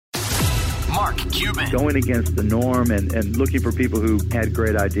Mark Cuban. Going against the norm and looking for people who had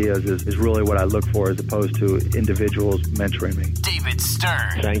great ideas is really what I look for, as opposed to individuals mentoring me. David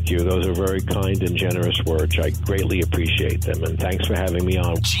Stern. Thank you. Those are very kind and generous words. I greatly appreciate them, and thanks for having me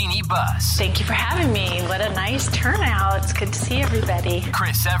on. Jeannie Buss. Thank you for having me. What a nice turnout. It's good to see everybody.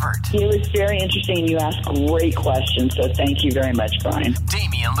 Chris Evert. It was very interesting, and you asked great questions, so thank you very much, Brian.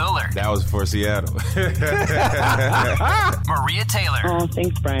 Damian Lillard. That was for Seattle. Maria Taylor. Oh,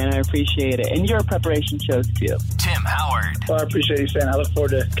 thanks, Brian. I appreciate it. And your preparation shows, too. Tim Howard. Well, I appreciate you saying. I look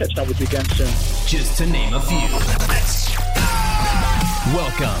forward to catching up with you again soon. Just to name a few.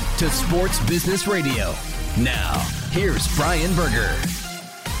 Welcome to Sports Business Radio. Now, here's Brian Berger.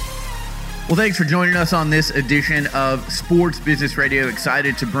 Well, thanks for joining us on this edition of Sports Business Radio.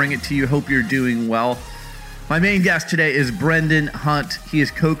 Excited to bring it to you. Hope you're doing well. My main guest today is Brendan Hunt. He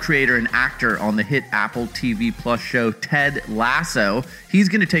is co-creator and actor on the hit Apple TV Plus show Ted Lasso. He's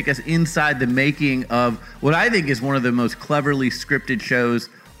going to take us inside the making of what I think is one of the most cleverly scripted shows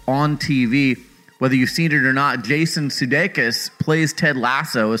on TV. Whether you've seen it or not, Jason Sudeikis plays Ted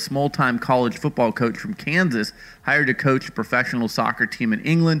Lasso, a small-time college football coach from Kansas, hired to coach a professional soccer team in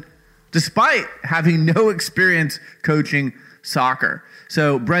England, despite having no experience coaching soccer.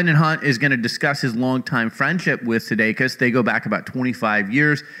 So Brendan Hunt is going to discuss his longtime friendship with Sudeikis. They go back about 25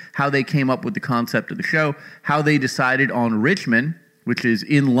 years, how they came up with the concept of the show, how they decided on Richmond, which is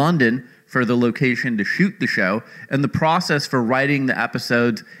in London, for the location to shoot the show, and the process for writing the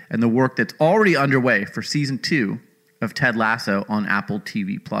episodes and the work that's already underway for season 2 of Ted Lasso on Apple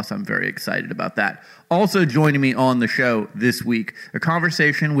TV Plus. I'm very excited about that. Also joining me on the show this week, a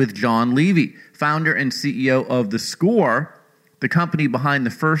conversation with John Levy, founder and CEO of The Score, the company behind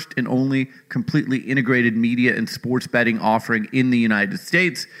the first and only completely integrated media and sports betting offering in the United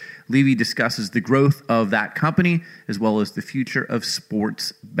States. Levy discusses the growth of that company as well as the future of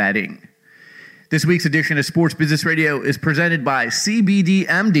sports betting. This week's edition of Sports Business Radio is presented by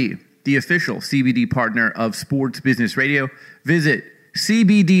CBDMD, the official CBD partner of Sports Business Radio. Visit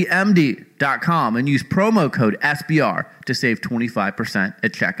cbdmd.com and use promo code SBR to save 25%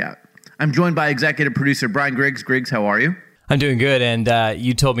 at checkout. I'm joined by executive producer Brian Griggs. Griggs, how are you? I'm doing good, and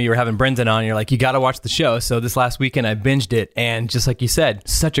you told me you were having Brendan on. You're like, you got to watch the show. So this last weekend, I binged it, and just like you said,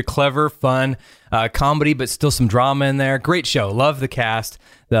 such a clever, fun comedy, but still some drama in there. Great show. Love the cast.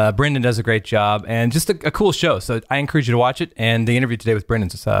 Brendan does a great job, and just a cool show. So I encourage you to watch it, and the interview today with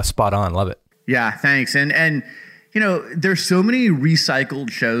Brendan's spot on. Love it. Yeah, thanks. And you know, there's so many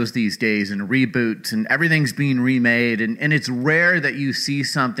recycled shows these days and reboots, and everything's being remade, and it's rare that you see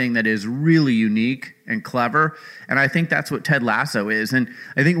something that is really unique and clever, and I think that's what Ted Lasso is. And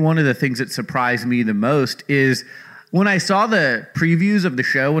I think one of the things that surprised me the most is when I saw the previews of the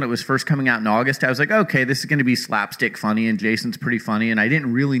show when it was first coming out in August, I was like, okay, this is going to be slapstick funny, and Jason's pretty funny, and I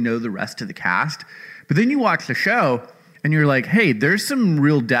didn't really know the rest of the cast. But then you watch the show, and you're like, hey, there's some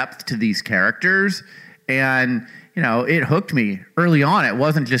real depth to these characters, and you know, it hooked me early on. It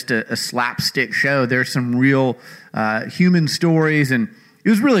wasn't just a slapstick show. There's some real human stories, and it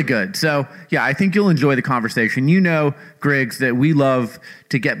was really good. So, yeah, I think you'll enjoy the conversation. You know, Griggs, that we love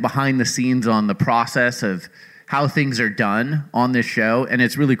to get behind the scenes on the process of how things are done on this show, and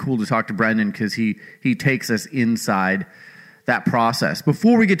it's really cool to talk to Brendan because he takes us inside that process.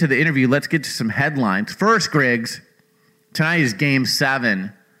 Before we get to the interview, let's get to some headlines. First, Griggs, tonight is Game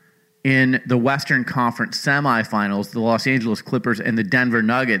 7 in the Western Conference semifinals, the Los Angeles Clippers and the Denver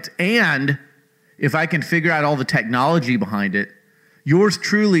Nuggets. And if I can figure out all the technology behind it, yours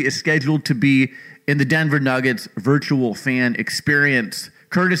truly is scheduled to be in the Denver Nuggets virtual fan experience,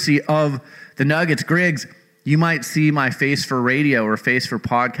 courtesy of the Nuggets. Griggs, you might see my face for radio or face for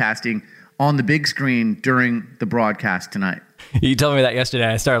podcasting on the big screen during the broadcast tonight. You told me that yesterday,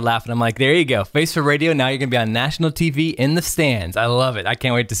 and I started laughing. I'm like, there you go. Face for radio. Now you're going to be on national TV in the stands. I love it. I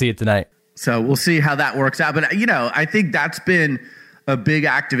can't wait to see it tonight. So we'll see how that works out. But, you know, I think that's been a big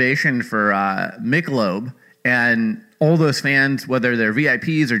activation for Michelob and all those fans, whether they're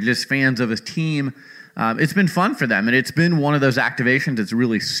VIPs or just fans of his team. It's been fun for them. And it's been one of those activations that's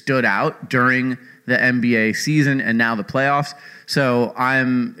really stood out during the NBA season and now the playoffs. So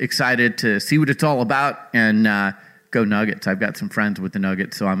I'm excited to see what it's all about and go Nuggets. I've got some friends with the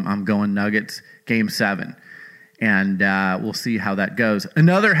Nuggets, so I'm going Nuggets Game 7. And we'll see how that goes.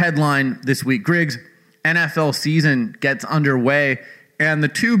 Another headline this week, Griggs, NFL season gets underway, and the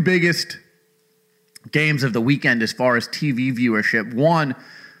two biggest games of the weekend as far as TV viewership. One,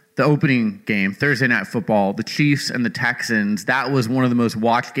 the opening game, Thursday Night Football, the Chiefs and the Texans. That was one of the most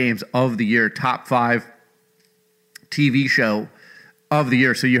watched games of the year, top 5 TV show of the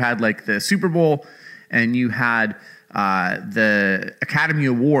year. So you had like the Super Bowl, and you had the Academy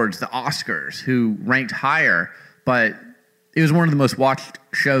Awards, the Oscars, who ranked higher, but it was one of the most watched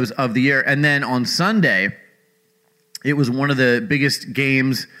shows of the year. And then on Sunday, it was one of the biggest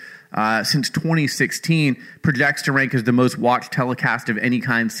games since 2016, projects to rank as the most watched telecast of any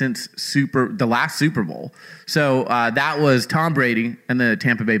kind since the last Super Bowl. So that was Tom Brady and the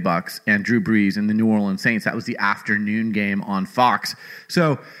Tampa Bay Bucks and Drew Brees and the New Orleans Saints. That was the afternoon game on Fox.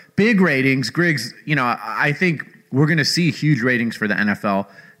 So big ratings. Griggs, I think we're going to see huge ratings for the NFL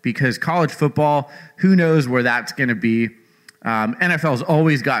because college football, who knows where that's going to be. NFL's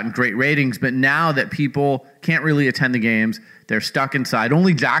always gotten great ratings, but now that people can't really attend the games, they're stuck inside.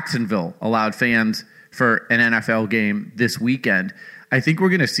 Only Jacksonville allowed fans for an NFL game this weekend. I think we're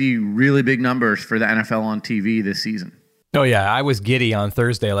going to see really big numbers for the NFL on TV this season. Oh, yeah. I was giddy on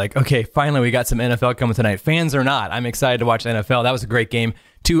Thursday. Like, okay, finally we got some NFL coming tonight. Fans or not, I'm excited to watch NFL. That was a great game.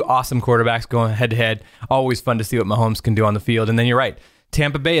 2 awesome quarterbacks going head-to-head. Always fun to see what Mahomes can do on the field. And then you're right.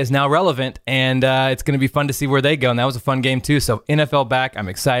 Tampa Bay is now relevant, and it's going to be fun to see where they go. And that was a fun game, too. So NFL back. I'm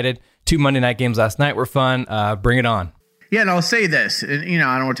excited. 2 Monday night games last night were fun. Bring it on. Yeah, and I'll say this. And,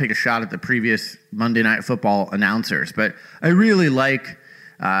 I don't want to take a shot at the previous Monday Night Football announcers, but I really like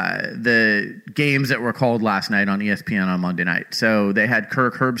the games that were called last night on ESPN on Monday night. So they had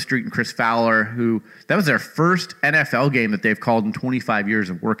Kirk Herbstreit and Chris Fowler, who that was their first NFL game that they've called in 25 years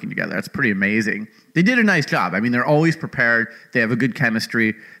of working together. That's pretty amazing. They did a nice job. I mean, they're always prepared. They have a good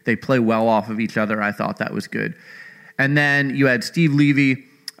chemistry. They play well off of each other. I thought that was good. And then you had Steve Levy,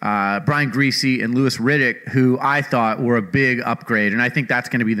 Brian Griese, and Louis Riddick, who I thought were a big upgrade. And I think that's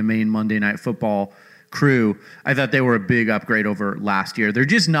going to be the main Monday Night Football crew. I thought they were a big upgrade over last year. They're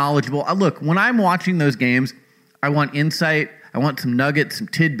just knowledgeable. Look, when I'm watching those games, I want insight. I want some nuggets, some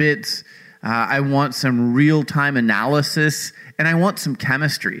tidbits. I want some real-time analysis, and I want some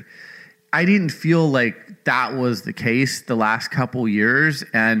chemistry. I didn't feel like that was the case the last couple years,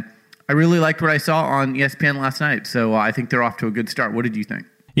 and I really liked what I saw on ESPN last night. So I think they're off to a good start. What did you think?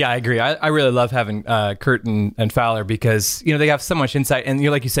 Yeah, I agree. I really love having Kurt and Fowler because, they have so much insight. And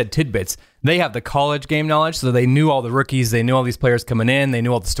like you said, tidbits. They have the college game knowledge, so they knew all the rookies. They knew all these players coming in. They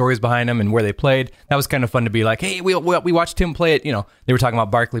knew all the stories behind them and where they played. That was kind of fun to be like, hey, we watched him play it. They were talking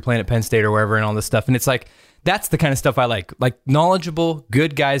about Barkley playing at Penn State or wherever and all this stuff. And it's like, that's the kind of stuff I like knowledgeable,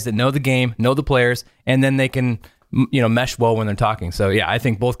 good guys that know the game, know the players, and then they can, mesh well when they're talking. So, yeah, I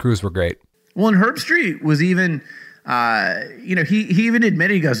think both crews were great. Well, and Herbstreit was even... he even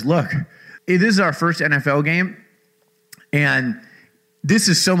admitted, he goes, look, this is our first NFL game, and this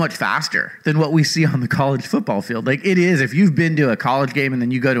is so much faster than what we see on the college football field. Like it is, if you've been to a college game and then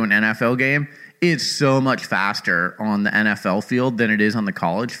you go to an NFL game, it's so much faster on the NFL field than it is on the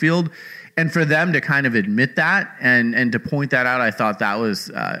college field. And for them to kind of admit that and to point that out, I thought that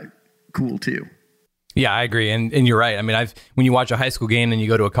was cool too. Yeah, I agree. And you're right. I mean, when you watch a high school game and you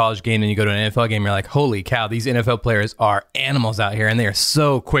go to a college game and you go to an NFL game, you're like, holy cow, these NFL players are animals out here. And they are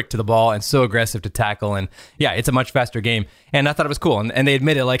so quick to the ball and so aggressive to tackle. And yeah, it's a much faster game. And I thought it was cool. And they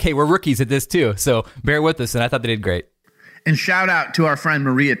admitted like, hey, we're rookies at this too. So bear with us. And I thought they did great. And shout out to our friend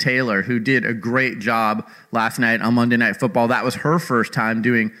Maria Taylor, who did a great job last night on Monday Night Football. That was her first time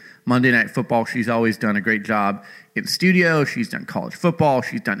doing Monday Night Football. She's always done a great job in studio. She's done college football.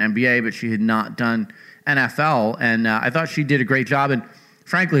 She's done NBA, but she had not done NFL. And I thought she did a great job. And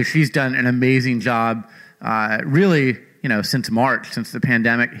frankly, she's done an amazing job really, since March, since the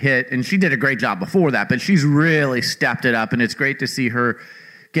pandemic hit. And she did a great job before that, but she's really stepped it up. And it's great to see her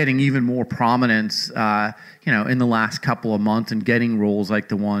getting even more prominence, in the last couple of months and getting roles like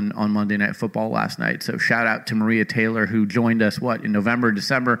the one on Monday Night Football last night. So shout out to Maria Taylor, who joined us, in November,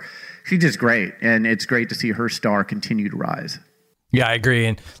 December. She's just great. And it's great to see her star continue to rise. Yeah, I agree.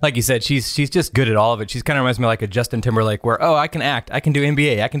 And like you said, she's just good at all of it. She's kind of reminds me like a Justin Timberlake where, I can act, I can do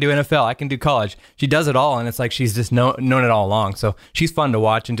NBA, I can do NFL, I can do college. She does it all, and it's like she's just known it all along. So she's fun to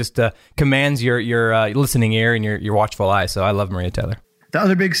watch and just commands your listening ear and your watchful eye. So I love Maria Taylor. The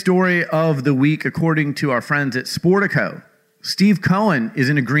other big story of the week, according to our friends at Sportico, Steve Cohen is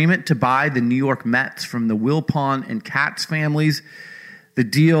in agreement to buy the New York Mets from the Wilpon and Katz families. The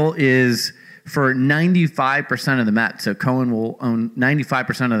deal is for 95% of the Mets. So Cohen will own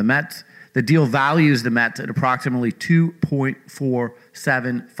 95% of the Mets. The deal values the Mets at approximately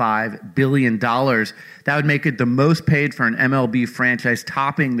 $2.475 billion. That would make it the most paid for an MLB franchise,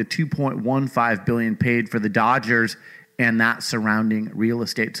 topping the $2.15 billion paid for the Dodgers and that surrounding real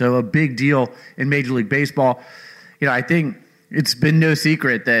estate. So a big deal in Major League Baseball. I think it's been no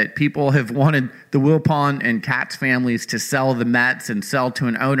secret that people have wanted the Wilpon and Katz families to sell the Mets and sell to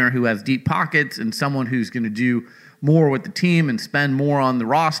an owner who has deep pockets and someone who's going to do more with the team and spend more on the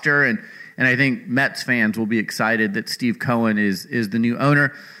roster. And And I think Mets fans will be excited that Steve Cohen is the new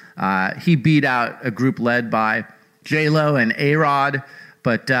owner. He beat out a group led by J-Lo and A-Rod.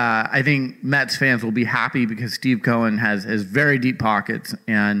 But I think Mets fans will be happy because Steve Cohen has very deep pockets.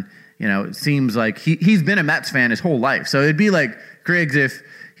 And, it seems like he's been a Mets fan his whole life. So it'd be like, Griggs, if,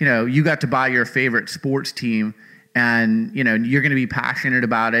 you got to buy your favorite sports team and, you're going to be passionate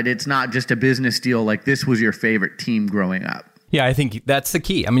about it. It's not just a business deal. Like, this was your favorite team growing up. Yeah, I think that's the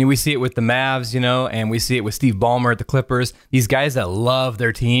key. I mean, we see it with the Mavs, and we see it with Steve Ballmer at the Clippers. These guys that love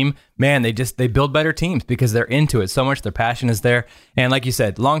their team, man, they build better teams because they're into it so much. Their passion is there. And like you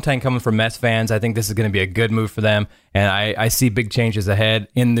said, long time coming from Mets fans. I think this is going to be a good move for them. And I see big changes ahead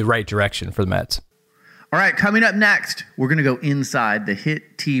in the right direction for the Mets. All right, coming up next, we're going to go inside the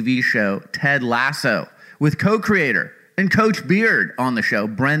hit TV show Ted Lasso with co-creator and Coach Beard on the show,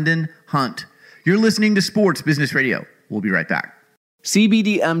 Brendan Hunt. You're listening to Sports Business Radio. We'll be right back.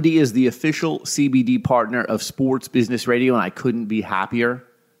 CBDMD is the official CBD partner of Sports Business Radio, and I couldn't be happier.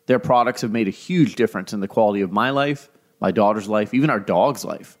 Their products have made a huge difference in the quality of my life, my daughter's life, even our dog's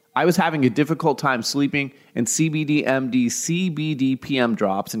life. I was having a difficult time sleeping, and CBDMD's CBD PM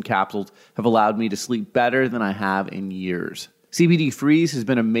drops and capsules have allowed me to sleep better than I have in years. CBD Freeze has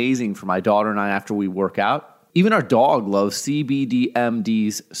been amazing for my daughter and I after we work out. Even our dog loves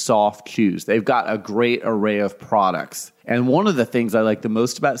CBDMD's soft chews. They've got a great array of products. And one of the things I like the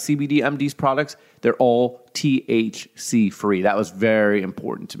most about CBDMD's products, they're all THC free. That was very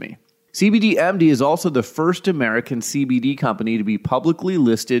important to me. CBDMD is also the first American CBD company to be publicly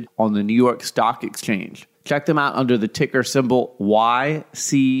listed on the New York Stock Exchange. Check them out under the ticker symbol YCBD.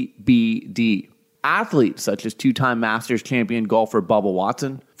 Athletes such as two-time Masters champion golfer Bubba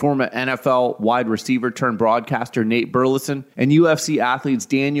Watson, former NFL wide receiver turned broadcaster Nate Burleson, and UFC athletes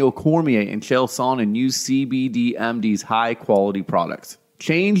Daniel Cormier and Chael Sonnen use CBDMD's high-quality products.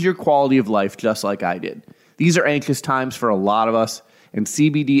 Change your quality of life just like I did. These are anxious times for a lot of us, and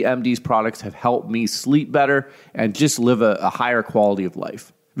CBDMD's products have helped me sleep better and just live a higher quality of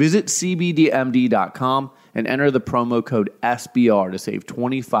life. Visit CBDMD.com and enter the promo code SBR to save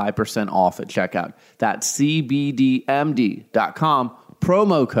 25% off at checkout. That's CBDMD.com,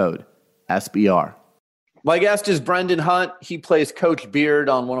 promo code SBR. My guest is Brendan Hunt. He plays Coach Beard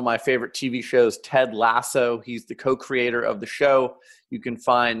on one of my favorite TV shows, Ted Lasso. He's the co-creator of the show. You can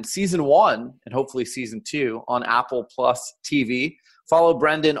find season 1 and hopefully season 2 on Apple Plus TV. Follow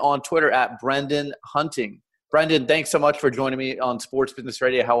Brendan on Twitter at Brendan Hunting. Brendan, thanks so much for joining me on Sports Business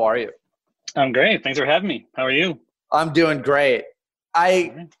Radio. How are you? I'm great. Thanks for having me. How are you? I'm doing great.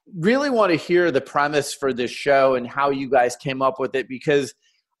 I really want to hear the premise for this show and how you guys came up with it, because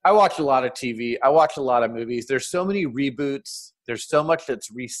I watch a lot of TV. I watch a lot of movies. There's so many reboots. There's so much that's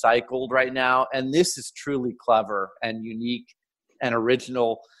recycled right now. And this is truly clever and unique and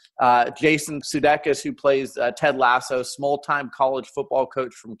original. Jason Sudeikis, who plays Ted Lasso, small-time college football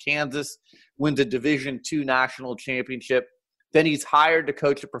coach from Kansas, wins a Division II national championship. Then he's hired to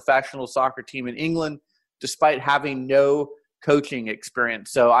coach a professional soccer team in England, despite having no coaching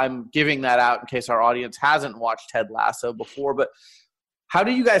experience. So I'm giving that out in case our audience hasn't watched Ted Lasso before. But how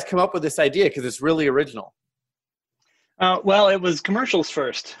do you guys come up with this idea? Because it's really original. Well, it was commercials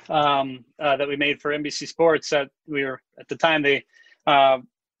first that we made for NBC Sports. We were at the time they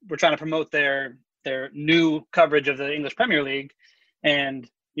were trying to promote their new coverage of the English Premier League, and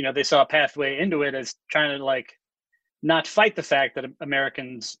they saw a pathway into it as trying to not fight the fact that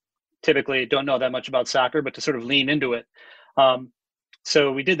Americans typically don't know that much about soccer, but to sort of lean into it.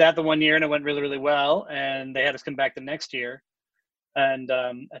 So we did that the one year, and it went really, really well. And they had us come back the next year. And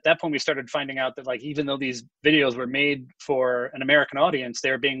at that point, we started finding out that even though these videos were made for an American audience,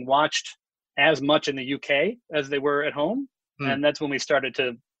 they were being watched as much in the UK as they were at home. And that's when we started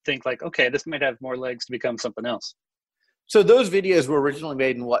to think okay, this might have more legs to become something else. So those videos were originally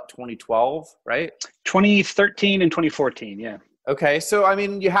made in 2012, right? 2013 and 2014, yeah. Okay, so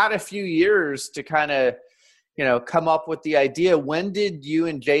you had a few years to kind of, come up with the idea. When did you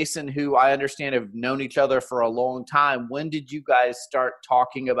and Jason, who I understand have known each other for a long time, when did you guys start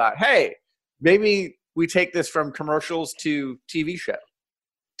talking about, hey, maybe we take this from commercials to TV show?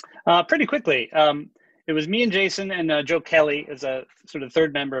 Pretty quickly. It was me and Jason and Joe Kelly as a sort of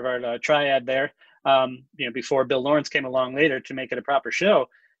third member of our triad there. Before Bill Lawrence came along later to make it a proper show.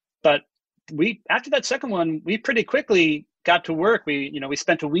 But after that second one, we pretty quickly got to work. We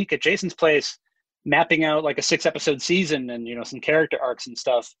spent a week at Jason's place mapping out a 6-episode season and, some character arcs and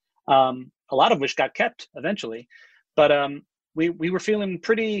stuff. A lot of which got kept eventually. But we were feeling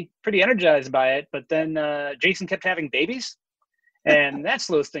pretty energized by it. But then Jason kept having babies, and that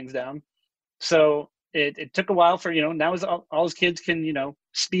slows things down. So it took a while for, now as all his kids can,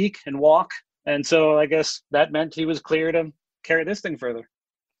 speak and walk. And so I guess that meant he was clear to carry this thing further.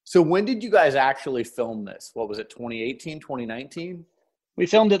 So when did you guys actually film this? What was it, 2018, 2019? We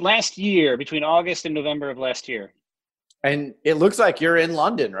filmed it last year, between August and November of last year. And it looks like you're in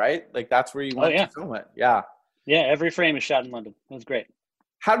London, right? Like that's where you went to film it. Yeah. Yeah, every frame is shot in London. It was great.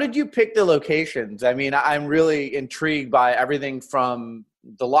 How did you pick the locations? I mean, I'm really intrigued by everything from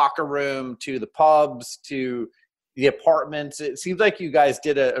the locker room to the pubs to the apartments. It seems like you guys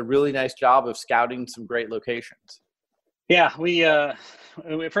did a really nice job of scouting some great locations. Yeah, we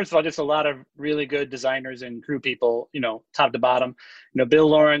first of all, just a lot of really good designers and crew people, top to bottom. Bill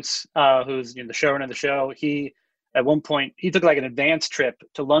Lawrence, who's the showrunner of the show, he at one point he took like an advanced trip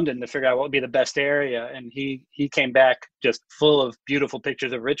to London to figure out what would be the best area, and he came back just full of beautiful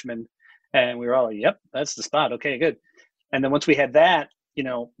pictures of Richmond, and we were all like, "Yep, that's the spot." Okay, good. And then once we had that,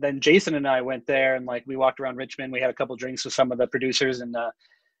 then Jason and I went there and we walked around Richmond. We had a couple drinks with some of the producers,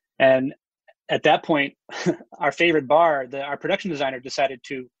 and at that point, our favorite bar, our production designer decided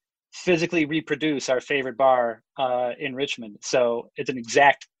to physically reproduce our favorite bar in Richmond. So it's an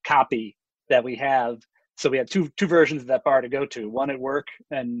exact copy that we have. So we had two versions of that bar to go to, one at work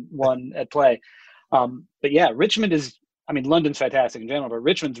and one at play. But yeah, Richmond is, London's fantastic in general, but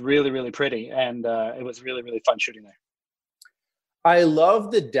Richmond's really, really pretty. And it was really, really fun shooting there. I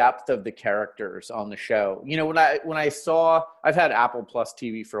love the depth of the characters on the show. When I saw, I've had Apple Plus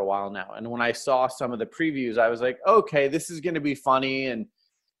TV for a while now, and when I saw some of the previews, I was like, okay, this is going to be funny and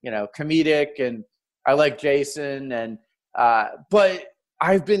comedic, and I like Jason, and but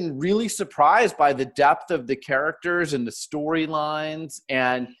I've been really surprised by the depth of the characters and the storylines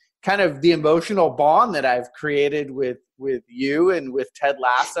and kind of the emotional bond that I've created with you and with Ted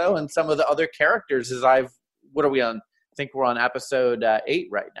Lasso and some of the other characters. What are we on? I think we're on episode 8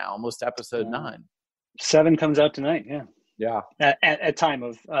 right now, almost episode 9. 7 comes out tonight. Yeah. Yeah. At time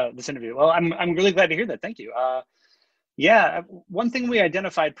of this interview. Well, I'm really glad to hear that. Thank you. One thing we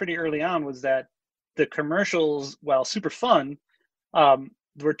identified pretty early on was that the commercials, while super fun,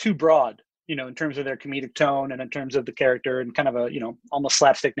 were too broad, in terms of their comedic tone and in terms of the character and kind of a, almost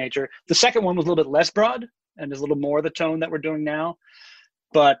slapstick nature. The second one was a little bit less broad and is a little more the tone that we're doing now.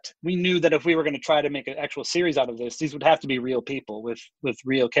 But we knew that if we were going to try to make an actual series out of this, these would have to be real people with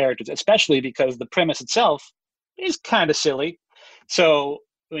real characters, especially because the premise itself is kind of silly. So,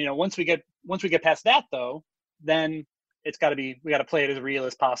 once we get past that, though, then we got to play it as real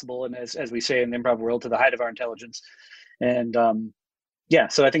as possible. And as we say in the improv world, to the height of our intelligence. And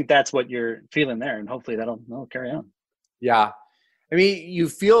so I think that's what you're feeling there. And hopefully that'll carry on. Yeah. You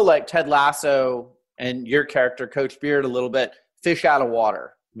feel like Ted Lasso and your character, Coach Beard, a little bit fish out of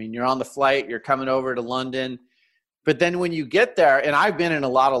water. You're on the flight, you're coming over to London, but then when you get there, and I've been in a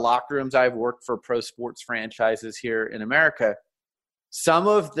lot of locker rooms, I've worked for pro sports franchises here in America, some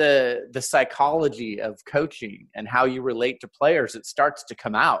of the psychology of coaching and how you relate to players, it starts to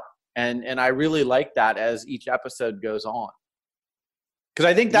come out. And I really like that as each episode goes on. Because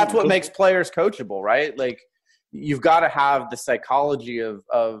I think that's what makes players coachable, right? You've got to have the psychology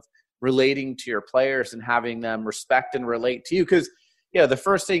of relating to your players and having them respect and relate to you. Because, the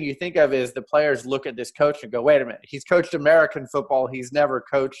first thing you think of is the players look at this coach and go, wait a minute, he's coached American football. He's never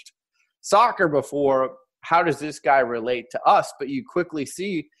coached soccer before. How does this guy relate to us? But you quickly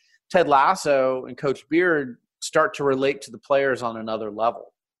see Ted Lasso and Coach Beard start to relate to the players on another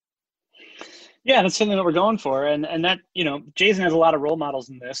level. Yeah, that's something that we're going for. And that, Jason has a lot of role models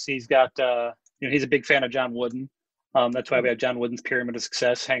in this. He's got, he's a big fan of John Wooden. That's why we have John Wooden's Pyramid of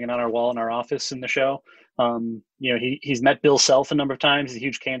Success hanging on our wall in our office in the show. He's met Bill Self a number of times. He's a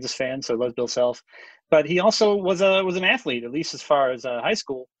huge Kansas fan, so he loves Bill Self. But he also was an athlete, at least as far as high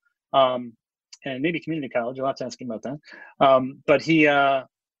school, and maybe community college. You'll have to ask him about that. But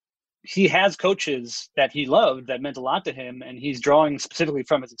he has coaches that he loved that meant a lot to him, and he's drawing specifically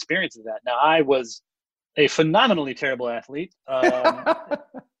from his experience of that. Now, I was a phenomenally terrible athlete. I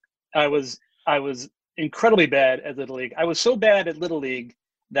was incredibly bad at Little League. I was so bad at Little League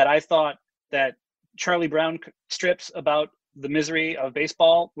that I thought that Charlie Brown strips about the misery of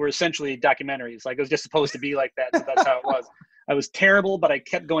baseball were essentially documentaries. It was just supposed to be like that. So that's how it was. I was terrible, but I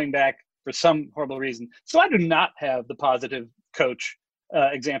kept going back for some horrible reason. So I do not have the positive coach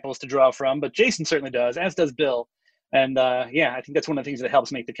examples to draw from, but Jason certainly does, as does Bill. And I think that's one of the things that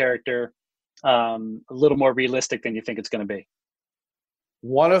helps make the character a little more realistic than you think it's going to be.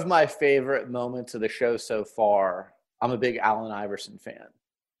 One of my favorite moments of the show so far, I'm a big Allen Iverson fan.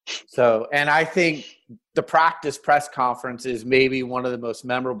 So, and I think the practice press conference is maybe one of the most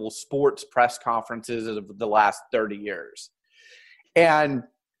memorable sports press conferences of the last 30 years. And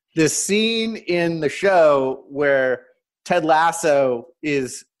the scene in the show where Ted Lasso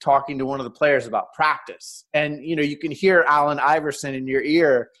is talking to one of the players about practice. And, you can hear Allen Iverson in your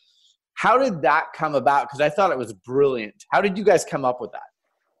ear. How did that come about? Because I thought it was brilliant. How did you guys come up with that?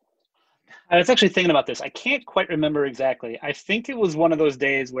 I was actually thinking about this. I can't quite remember exactly. I think it was one of those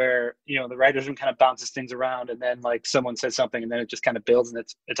days where, the writer's room kind of bounces things around, and then like someone says something and then it just kind of builds, and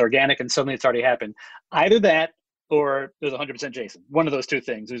it's organic, and suddenly it's already happened. Either that or it was 100% Jason. One of those two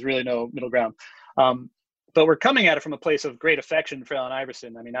things. There's really no middle ground. But we're coming at it from a place of great affection for Allen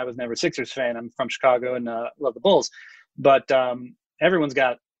Iverson. I mean, I was never a Sixers fan. I'm from Chicago and love the Bulls. But everyone's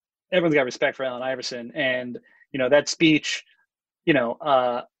got respect for Allen Iverson. And, that speech,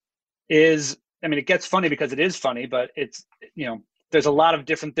 it gets funny because it is funny, but it's, there's a lot of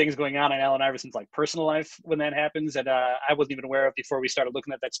different things going on in Allen Iverson's like personal life when that happens that I wasn't even aware of before we started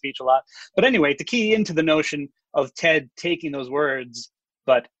looking at that speech a lot. But anyway, to key into the notion of Ted taking those words,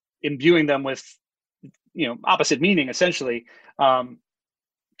 but imbuing them with, opposite meaning essentially,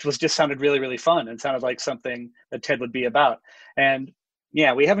 was just sounded really, really fun and sounded like something that Ted would be about. And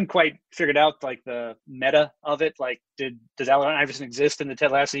yeah, we haven't quite figured out like the meta of it. Like, does Allen Iverson exist in the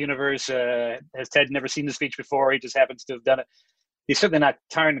Ted Lasso universe? Has Ted never seen the speech before? He just happens to have done it. He's certainly not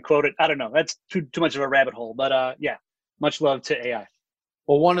trying to quote it. I don't know. That's too much of a rabbit hole. But yeah, much love to AI.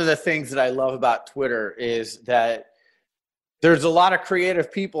 Well, one of the things that I love about Twitter is that there's a lot of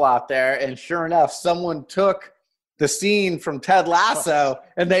creative people out there, and sure enough, someone took the scene from Ted Lasso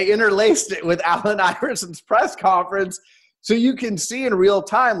and they interlaced it with Allen Iverson's press conference. So you can see in real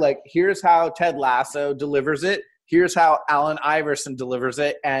time, like, here's how Ted Lasso delivers it. Here's how Allen Iverson delivers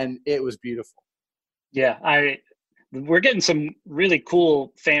it. And it was beautiful. Yeah, we're getting some really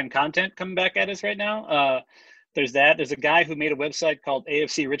cool fan content coming back at us right now. There's that. There's a guy who made a website called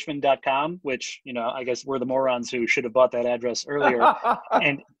afcrichmond.com, which, I guess we're the morons who should have bought that address earlier.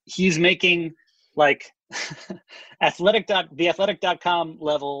 And he's making like theathletic.com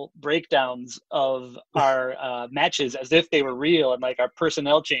level breakdowns of our matches as if they were real and like our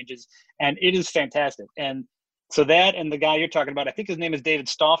personnel changes. And it is fantastic. And so that, and the guy you're talking about, I think his name is David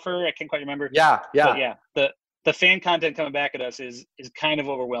Stauffer. I can't quite remember. Yeah. But yeah. The fan content coming back at us is kind of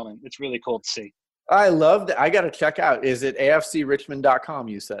overwhelming. It's really cool to see. I love that. I got to check out. Is it afcrichmond.com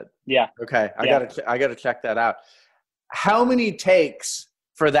you said? Yeah. Okay. I got to check that out. How many takes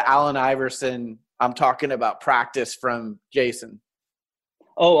for the Allen Iverson, I'm talking about practice from Jason?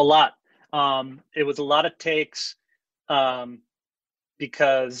 Oh, a lot. It was a lot of takes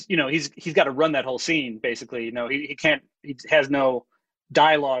because, he's got to run that whole scene basically. He has no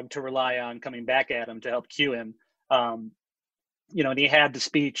dialogue to rely on coming back at him to help cue him. And he had the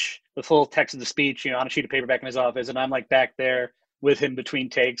speech, the full text of the speech, on a sheet of paper back in his office. And I'm like back there with him between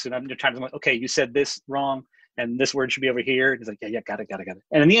takes. And I'm trying to, okay, you said this wrong and this word should be over here. And he's like, yeah, got it.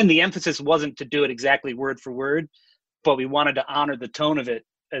 And in the end, the emphasis wasn't to do it exactly word for word, but we wanted to honor the tone of it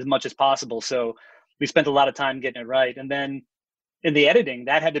as much as possible. So we spent a lot of time getting it right. And then in the editing,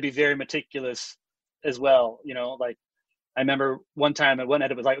 that had to be very meticulous as well. Like I remember one time at one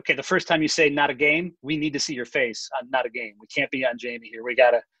edit was like, okay, the first time you say not a game, we need to see your face on not a game. We can't be on Jamie here.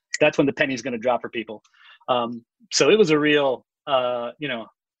 That's when the penny's going to drop for people. So it was a real,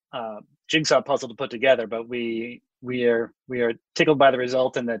 jigsaw puzzle to put together, but we are tickled by the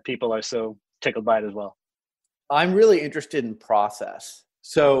result and that people are so tickled by it as well. I'm really interested in process.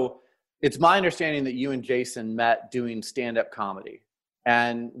 So it's my understanding that you and Jason met doing stand-up comedy.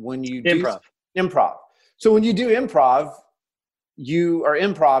 And when you do improv. So when you do improv, you are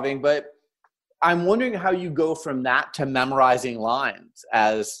improving, but I'm wondering how you go from that to memorizing lines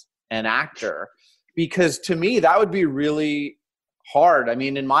as an actor, because to me, that would be really hard. I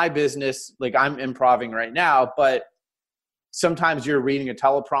mean, in my business, like I'm improving right now, but sometimes you're reading a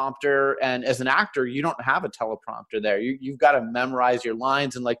teleprompter, and as an actor, you don't have a teleprompter there. You've got to memorize your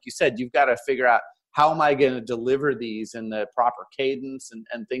lines. And like you said, you've got to figure out, how am I going to deliver these in the proper cadence and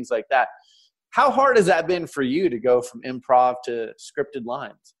things like that. How hard has that been for you to go from improv to scripted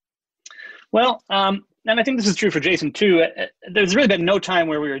lines? Well, and I think this is true for Jason too. There's really been no time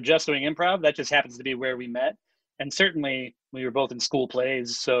where we were just doing improv. That just happens to be where we met. And certainly we were both in school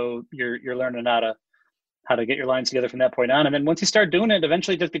plays, so you're learning how to get your lines together from that point on. And then once you start doing it,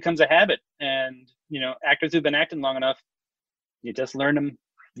 eventually it just becomes a habit. And actors who've been acting long enough, you just learn them.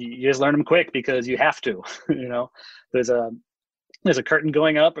 You just learn them quick because you have to. There's a curtain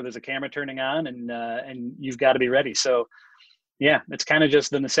going up or there's a camera turning on, and you've got to be ready. So yeah, it's kind of just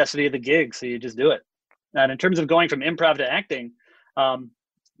the necessity of the gig. So you just do it. And in terms of going from improv to acting, I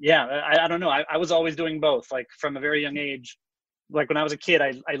don't know. I was always doing both, like from a very young age. Like when I was a kid,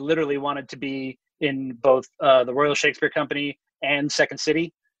 I literally wanted to be in both the Royal Shakespeare Company and Second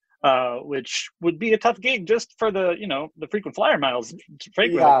City. which would be a tough gig just for the frequent flyer miles.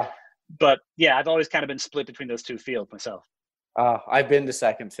 Frequently. Yeah. But yeah, I've always kind of been split between those two fields myself. I've been to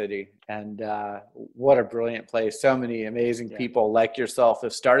Second City, and what a brilliant place. So many amazing people like yourself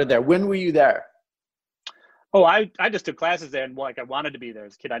have started there. When were you there? Oh, I just took classes there, and I wanted to be there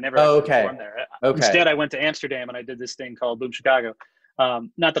as a kid. I never performed there. Instead, I went to Amsterdam, and I did this thing called Boom Chicago.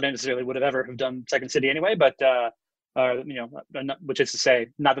 Not that I necessarily would have ever have done Second City anyway, but which is to say,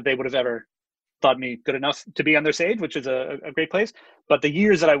 not that they would have ever thought me good enough to be on their stage, which is a great place. But the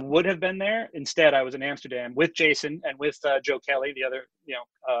years that I would have been there, instead I was in Amsterdam with Jason and with Joe Kelly, the other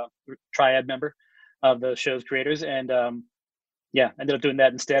triad member of the show's creators, and ended up doing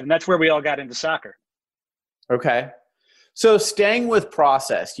that instead. And that's where we all got into soccer. Okay, so staying with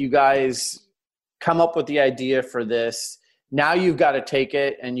process, you guys come up with the idea for this. Now you've got to take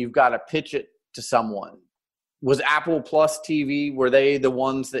it and you've got to pitch it to someone. Was Apple Plus TV, were they the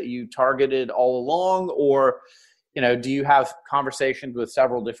ones that you targeted all along, or, do you have conversations with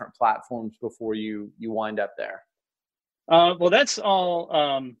several different platforms before you wind up there? Well, that's all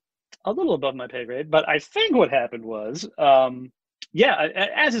a little above my pay grade, but I think what happened was,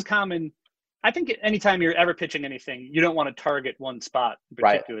 as is common, I think anytime you're ever pitching anything, you don't want to target one spot in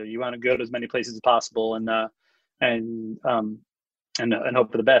particular. Right. You want to go to as many places as possible and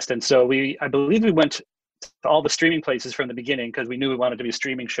hope for the best. And so I believe we went to all the streaming places from the beginning because we knew we wanted to be a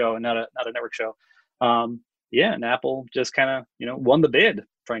streaming show and not a network show. And Apple just kind of won the bid,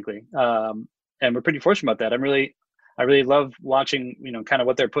 frankly, and we're pretty fortunate about that. I really love watching kind of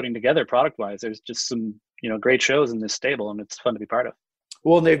what they're putting together product wise. There's just some great shows in this stable, and it's fun to be part of.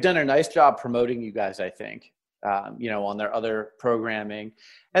 Well, they've done a nice job promoting you guys, I think. On their other programming.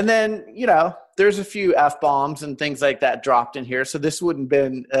 And then, there's a few F-bombs and things like that dropped in here. So this wouldn't have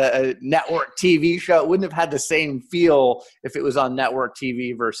been a network TV show. It wouldn't have had the same feel if it was on network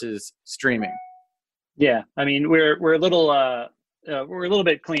TV versus streaming. Yeah. I mean, we're a little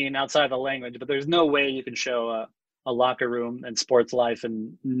bit clean outside of the language, but there's no way you can show a locker room and sports life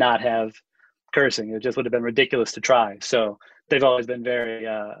and not have cursing. It just would have been ridiculous to try. So they've always been very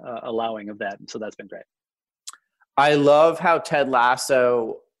allowing of that. And so that's been great. I love how Ted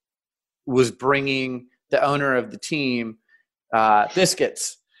Lasso was bringing the owner of the team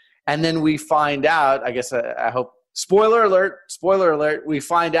biscuits. And then we find out, I guess I hope, spoiler alert, we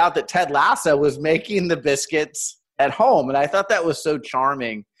find out that Ted Lasso was making the biscuits at home. And I thought that was so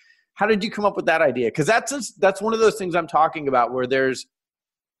charming. How did you come up with that idea? Because that's one of those things I'm talking about where there's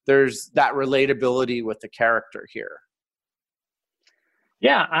that relatability with the character here.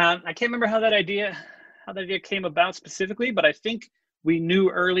 Yeah, I can't remember how that idea came about specifically, but I think we knew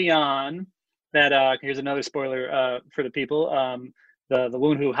early on that here's another spoiler for the people. The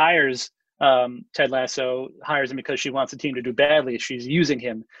woman who hires Ted Lasso hires him because she wants the team to do badly. She's using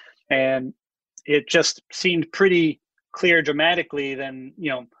him, and it just seemed pretty clear dramatically then,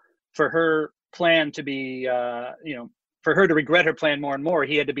 for her plan to be, for her to regret her plan more and more,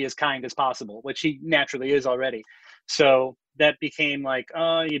 he had to be as kind as possible, which he naturally is already. So that became like,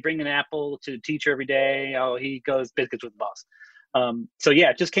 oh, you bring an apple to the teacher every day. Oh, he goes biscuits with the boss.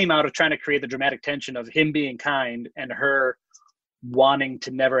 It just came out of trying to create the dramatic tension of him being kind and her wanting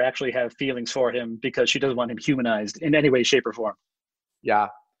to never actually have feelings for him because she doesn't want him humanized in any way, shape, or form. Yeah.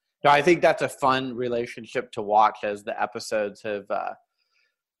 No, I think that's a fun relationship to watch as the episodes have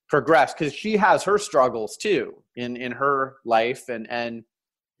progressed, because she has her struggles too in her life. And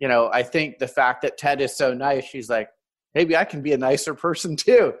I think the fact that Ted is so nice, she's like, maybe I can be a nicer person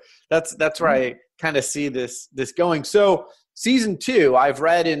too. That's where I kind of see this going. So season 2, I've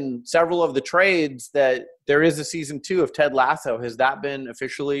read in several of the trades that there is a season 2 of Ted Lasso. Has that been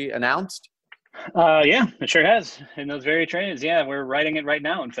officially announced? Yeah, it sure has. In those very trades. Yeah, we're writing it right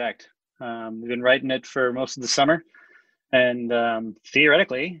now. In fact, we've been writing it for most of the summer, and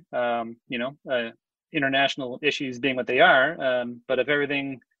theoretically, international issues being what they are, but if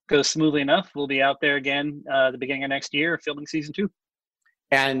everything goes smoothly enough, we'll be out there again at the beginning of next year filming season 2.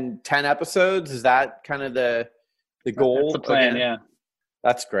 And 10 episodes, is that kind of the goal? That's the plan, again? Yeah.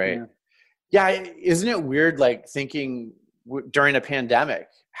 That's great. Yeah, isn't it weird, like thinking during a pandemic,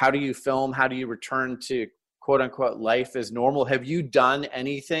 how do you film? How do you return to quote unquote life as normal? Have you done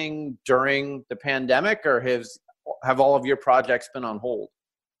anything during the pandemic, or have all of your projects been on hold?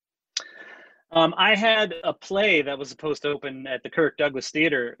 I had a play that was supposed to open at the Kirk Douglas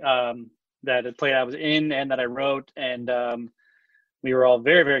Theater, that a play I was in and that I wrote, and we were all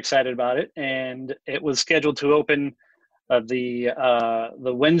very, very excited about it. And it was scheduled to open the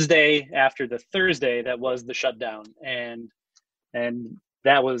Wednesday after the Thursday that was the shutdown, and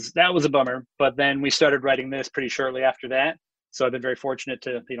that was a bummer. But then we started writing this pretty shortly after that, So I've been very fortunate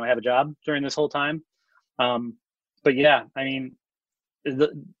to, have a job during this whole time. But yeah, I mean,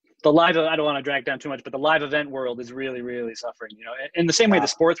 the live, I don't want to drag down too much, but the live event world is really, really suffering, in the same way the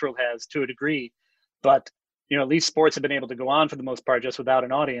sports world has to a degree. But, at least sports have been able to go on for the most part just without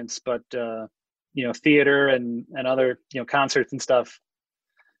an audience. But, theater and other, concerts and stuff,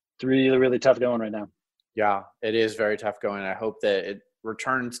 it's really, really tough going right now. Yeah, it is very tough going. I hope that it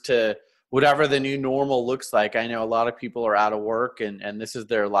returns to whatever the new normal looks like. I know a lot of people are out of work and this is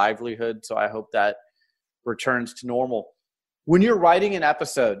their livelihood. So I hope that returns to normal. When you're writing an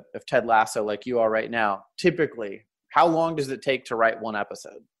episode of Ted Lasso like you are right now, typically, how long does it take to write one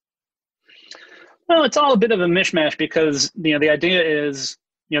episode? Well, it's all a bit of a mishmash because, the idea is,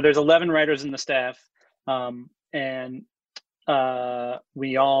 there's 11 writers in the staff, and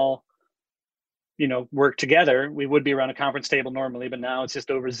we all, work together. We would be around a conference table normally, but now it's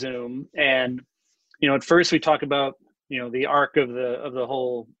just over Zoom. And, at first we talk about, the arc of the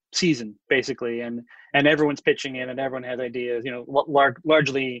whole season, basically, and everyone's pitching in and everyone has ideas,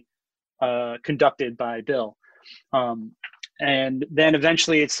 largely conducted by Bill. And then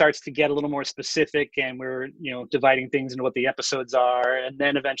eventually it starts to get a little more specific and we're, dividing things into what the episodes are. And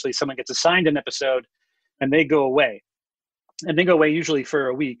then eventually someone gets assigned an episode and they go away. And they go away usually for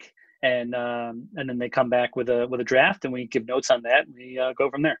a week. And then they come back with a draft and we give notes on that and we go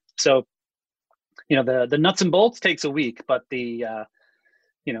from there. So, the nuts and bolts takes a week, but if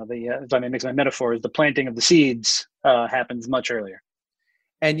I may mix my metaphors, the planting of the seeds happens much earlier.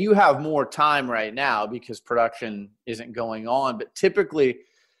 And you have more time right now because production isn't going on. But typically,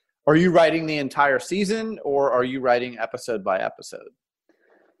 are you writing the entire season or are you writing episode by episode?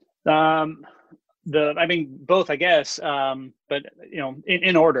 Both, I guess. But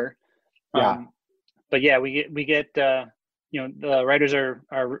in order. Yeah. But yeah, we get the writers are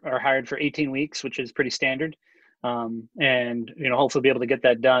hired for 18 weeks, which is pretty standard. And hopefully be able to get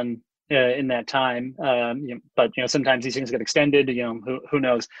that done in that time. But sometimes these things get extended, who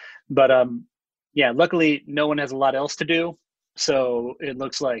knows, but luckily no one has a lot else to do. So it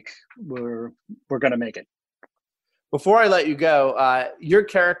looks like we're going to make it. Before I let you go, your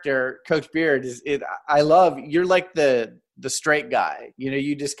character, Coach Beard, you're like the straight guy,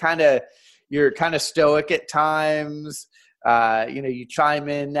 you just you're kind of stoic at times. You chime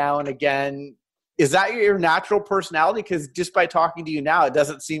in now and again. Is that your natural personality? Because just by talking to you now, it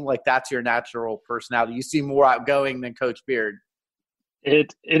doesn't seem like that's your natural personality. You seem more outgoing than Coach Beard.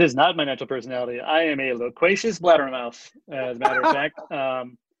 It is not my natural personality. I am a loquacious blabbermouth, as a matter of fact.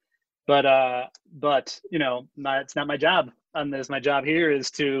 But it's not my job on this. My job here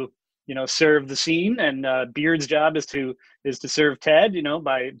is to serve the scene, and Beard's job is to serve Ted.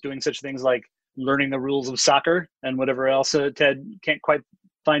 By doing such things like learning the rules of soccer and whatever else Ted can't quite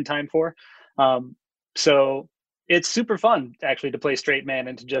find time for. So it's super fun actually to play straight man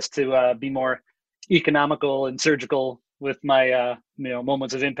and to be more economical and surgical with my,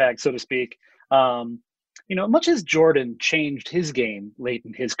 moments of impact, so to speak. Much as Jordan changed his game late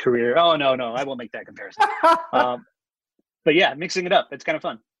in his career. Oh, no, I won't make that comparison. But yeah, mixing it up. It's kind of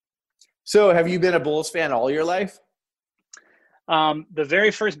fun. So have you been a Bulls fan all your life? The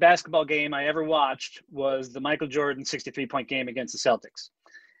very first basketball game I ever watched was the Michael Jordan 63-point game against the Celtics.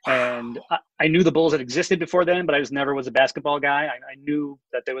 And I knew the Bulls had existed before then, but I never was a basketball guy. I knew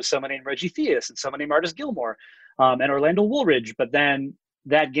that there was someone named Reggie Theus and someone named Artis Gilmore and Orlando Woolridge. But then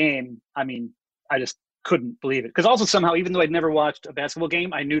that game, I just couldn't believe it. Because also somehow, even though I'd never watched a basketball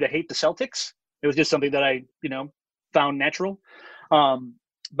game, I knew to hate the Celtics. It was just something that I, found natural.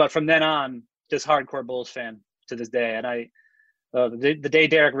 But from then on, just hardcore Bulls fan to this day. And the day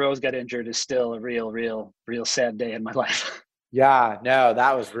Derrick Rose got injured is still a real sad day in my life. Yeah, no,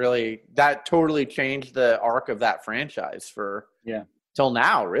 that totally changed the arc of that franchise till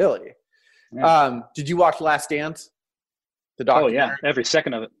now, really. Yeah. Did you watch Last Dance? The documentary? Oh, yeah, every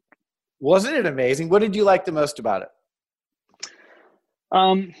second of it. Wasn't it amazing? What did you like the most about it?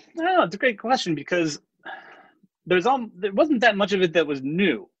 It's a great question because there wasn't that much of it that was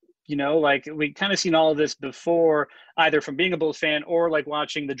new. Like we kind of seen all of this before, either from being a Bulls fan or like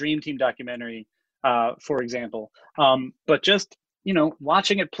watching the Dream Team documentary, for example. But just,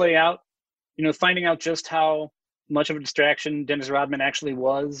 watching it play out, finding out just how much of a distraction Dennis Rodman actually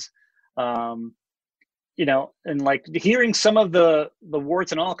was, and like hearing some of the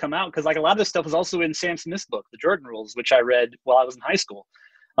warts and all come out. Cause like a lot of this stuff was also in Sam Smith's book, The Jordan Rules, which I read while I was in high school.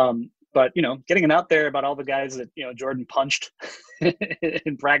 But, getting it out there about all the guys that, Jordan punched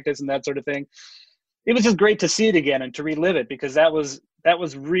in practice and that sort of thing. It was just great to see it again and to relive it because that was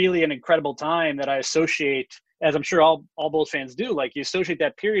really an incredible time that I associate as I'm sure all Bulls fans do, like you associate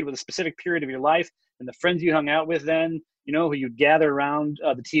that period with a specific period of your life and the friends you hung out with then, you know, who you'd gather around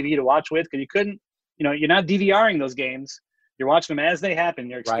the TV to watch with, because you couldn't, you know, you're not DVRing those games. You're watching them as they happen.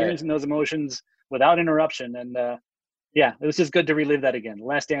 You're experiencing those emotions without interruption. And yeah, it was just good to relive that again. The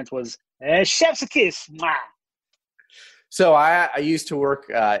Last Dance was chef's kiss. Mwah. So I used to work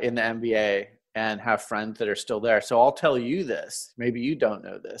in the NBA and have friends that are still there. So I'll tell you this. Maybe you don't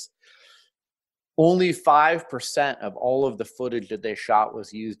know this. Only 5% of all of the footage that they shot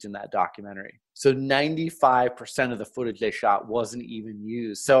was used in that documentary. So 95% of the footage they shot wasn't even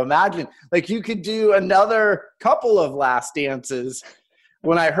used. So imagine, like, you could do another couple of Last Dances.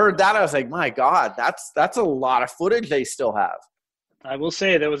 When I heard that, I was like, my God, that's a lot of footage they still have. I will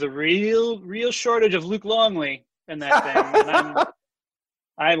say there was a real shortage of Luke Longley in that thing. And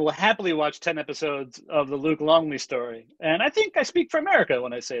I will happily watch 10 episodes of the Luke Longley story. And I think I speak for America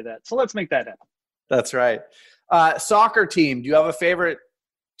when I say that. So let's make that happen. That's right. Soccer team. Do you have a favorite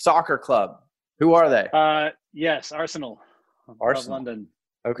soccer club? Who are they? Yes, Arsenal. Of London.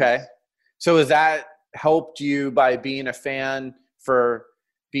 Okay. So has that helped you by being a fan for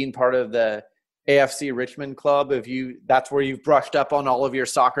being part of the AFC Richmond club? That's where you've brushed up on all of your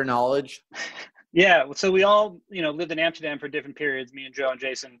soccer knowledge? Yeah. So we all, lived in Amsterdam for different periods, me and Joe and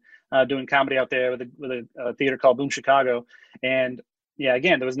Jason, doing comedy out there with a theater called Boom Chicago. And yeah,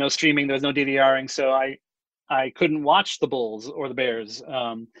 again, there was no streaming, there was no DVRing. So I couldn't watch the Bulls or the Bears.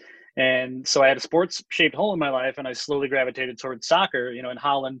 And so I had a sports shaped hole in my life, and I slowly gravitated towards soccer. In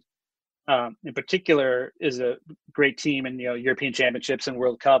Holland, in particular, is a great team in European championships and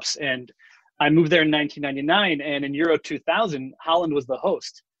World Cups. And I moved there in 1999, and in Euro 2000, Holland was the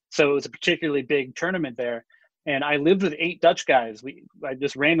host. So it was a particularly big tournament there. And I lived with 8 Dutch guys. I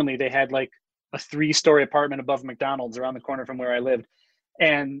just randomly, they had like a 3-story apartment above McDonald's around the corner from where I lived.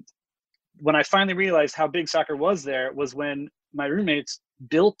 And when I finally realized how big soccer was there was when my roommates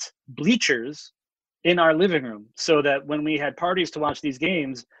built bleachers in our living room so that when we had parties to watch these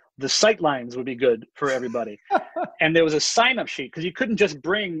games, the sight lines would be good for everybody. And there was a sign-up sheet because you couldn't just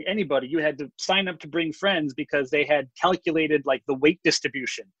bring anybody. You had to sign up to bring friends because they had calculated like the weight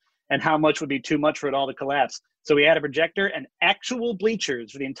distribution and how much would be too much for it all to collapse. So we had a projector and actual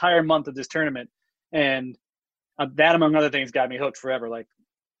bleachers for the entire month of this tournament. And that, among other things, got me hooked forever. Like,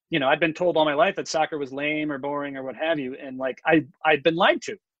 I'd been told all my life that soccer was lame or boring or what have you. And like, I'd been lied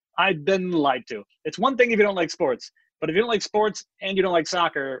to. It's one thing if you don't like sports, but if you don't like sports and you don't like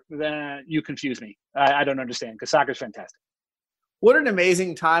soccer, then you confuse me. I don't understand because soccer's fantastic. What an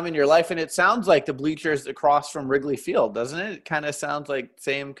amazing time in your life. And it sounds like the bleachers across from Wrigley Field, doesn't it? It kind of sounds like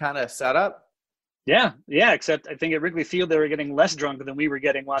same kind of setup. Yeah. Except I think at Wrigley Field, they were getting less drunk than we were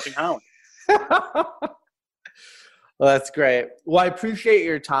getting watching Holland. Well, that's great. Well, I appreciate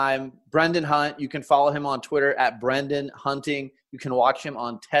your time. Brendan Hunt, you can follow him on Twitter at Brendan Hunting. You can watch him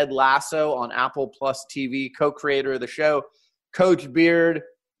on Ted Lasso on Apple Plus TV, co-creator of the show. Coach Beard,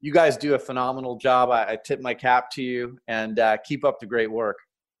 you guys do a phenomenal job. I tip my cap to you, and keep up the great work.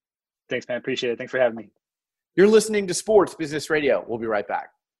 Thanks, man. Appreciate it. Thanks for having me. You're listening to Sports Business Radio. We'll be right back.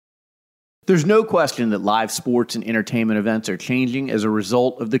 There's no question that live sports and entertainment events are changing as a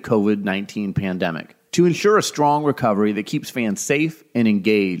result of the COVID-19 pandemic. To ensure a strong recovery that keeps fans safe and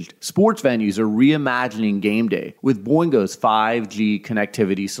engaged, sports venues are reimagining game day with Boingo's 5G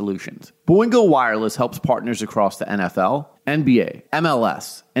connectivity solutions. Boingo Wireless helps partners across the NFL, NBA,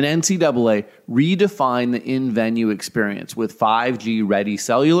 MLS, and NCAA redefine the in-venue experience with 5G-ready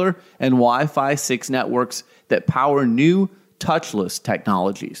cellular and Wi-Fi 6 networks that power new touchless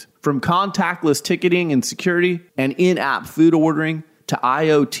technologies. From contactless ticketing and security and in-app food ordering to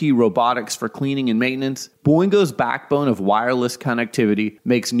IoT robotics for cleaning and maintenance, Boingo's backbone of wireless connectivity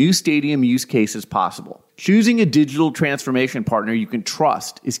makes new stadium use cases possible. Choosing a digital transformation partner you can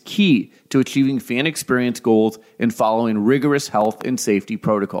trust is key to achieving fan experience goals and following rigorous health and safety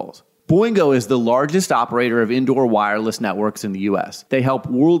protocols. Boingo is the largest operator of indoor wireless networks in the U.S. They help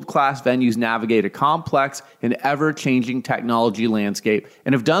world-class venues navigate a complex and ever-changing technology landscape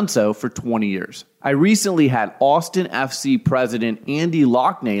and have done so for 20 years. I recently had Austin FC president Andy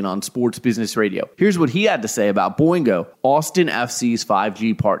Loughnane on Sports Business Radio. Here's what he had to say about Boingo, Austin FC's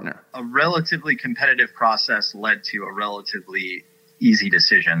 5G partner. A relatively competitive process led to a relatively easy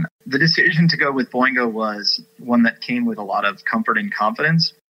decision. The decision to go with Boingo was one that came with a lot of comfort and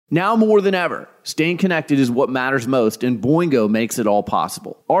confidence. Now more than ever, staying connected is what matters most, and Boingo makes it all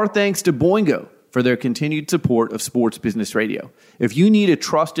possible. Our thanks to Boingo for their continued support of Sports Business Radio. If you need a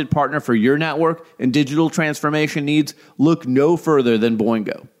trusted partner for your network and digital transformation needs, look no further than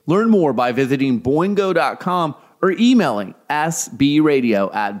Boingo. Learn more by visiting boingo.com or emailing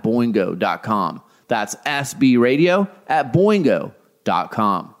sbradio@boingo.com. That's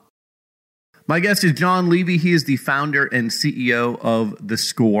sbradio@boingo.com. My guest is John Levy. He is the founder and CEO of The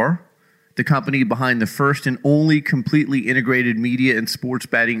Score, the company behind the first and only completely integrated media and sports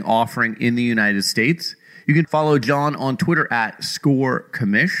betting offering in the United States. You can follow John on Twitter at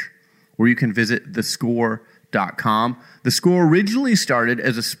ScoreCommish, or you can visit thescore.com. The Score originally started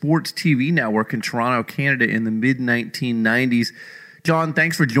as a sports TV network in Toronto, Canada in the mid-1990s. John,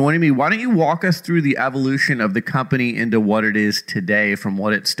 thanks for joining me. Why don't you walk us through the evolution of the company into what it is today from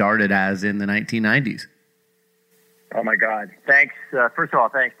what it started as in the 1990s? Oh, my God. Thanks. First of all,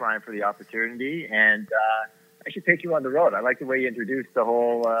 thanks, Brian, for the opportunity. And I should take you on the road. I like the way you introduced the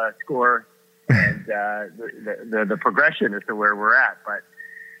whole Score and the progression as to where we're at. But,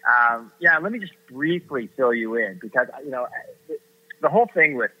 let me just briefly fill you in because, the whole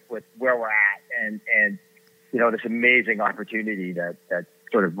thing with where we're at and this amazing opportunity that's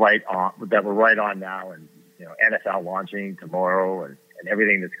sort of that we're right on now, and NFL launching tomorrow and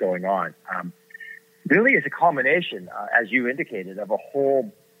everything that's going on, really is a culmination, as you indicated, of a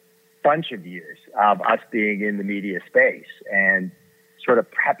whole bunch of years of us being in the media space and sort of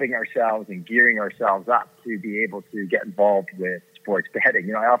prepping ourselves and gearing ourselves up to be able to get involved with sports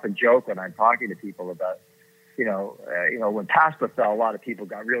betting. I often joke when I'm talking to people about when PASPA fell, a lot of people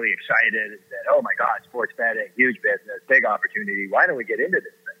got really excited and said, oh my God, sports betting, huge business, big opportunity. Why don't we get into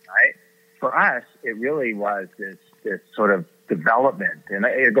this thing, right? For us, it really was this sort of development. And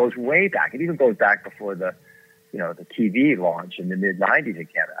it goes way back. It even goes back before the TV launch in the mid-90s in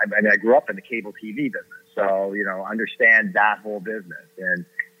Canada. I grew up in the cable TV business. So, understand that whole business. And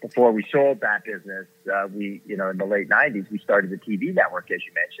before we sold that business, in the late 90s, we started the TV network, as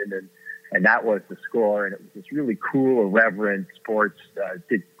you mentioned, and that was The Score, and it was this really cool, irreverent sports,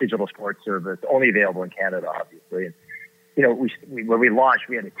 digital sports service, only available in Canada, obviously. And, when we launched,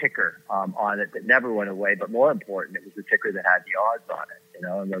 we had a ticker on it that never went away, but more important, it was the ticker that had the odds on it,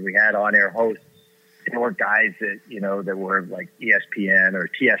 and when we had on-air hosts, there were guys that, that were like ESPN or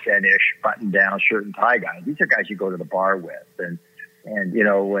TSN-ish, button-down, shirt and tie guys. These are guys you go to the bar with, and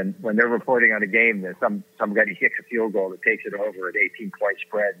when they're reporting on a game that some guy kicks a field goal that takes it over at 18-point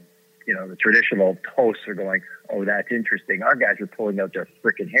spread, the traditional hosts are going, oh, that's interesting. Our guys are pulling out their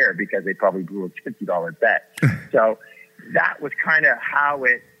freaking hair because they probably blew a $50 bet. So that was kind of how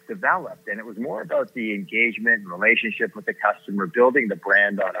it developed. And it was more about the engagement and relationship with the customer, building the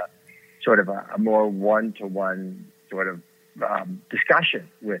brand on a sort of a more one-to-one sort of discussion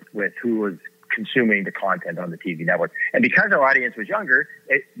with who was consuming the content on the TV network. And because our audience was younger,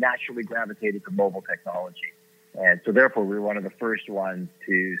 it naturally gravitated to mobile technology. And so therefore, we were one of the first ones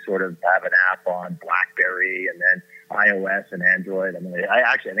to sort of have an app on BlackBerry and then iOS and Android.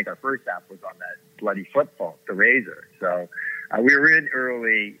 I think our first app was on that bloody flip phone, the Razor. So we were in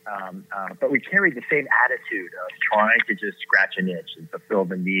early, but we carried the same attitude of trying to just scratch an itch and fulfill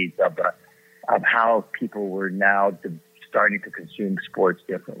the needs of how people were now starting to consume sports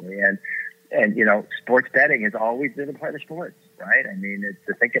differently. And sports betting has always been a part of sports, right?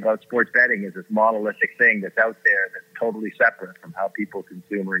 To think about sports betting as this monolithic thing that's out there that's totally separate from how people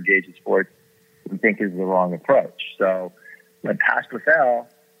consume or engage in sports, we think is the wrong approach. So when PASPA fell,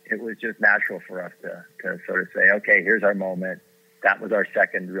 it was just natural for us to sort of say, okay, here's our moment. That was our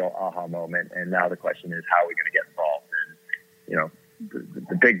second real aha moment. And now the question is, how are we going to get involved? And,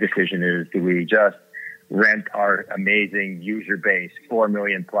 the big decision is, do we just rent our amazing user base, 4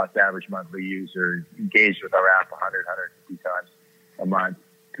 million plus average monthly users, engaged with our app 100, 150 times a month?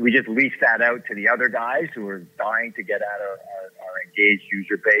 Do we just lease that out to the other guys who are dying to get at our engaged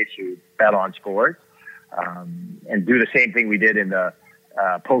user base who bet on sports, and do the same thing we did in the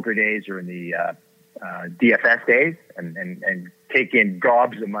poker days or in the DFS days and take in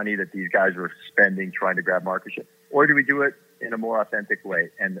gobs of money that these guys were spending trying to grab market share? Or do we do it in a more authentic way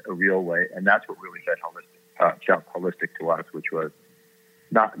and a real way? And that's what really felt holistic to us, which was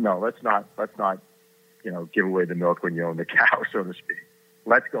let's not give away the milk when you own the cow, so to speak.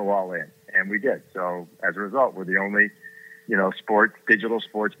 Let's go all in. And we did. So as a result, we're the only, digital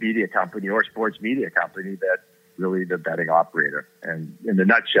sports media company or sports media company that's really the betting operator. And in the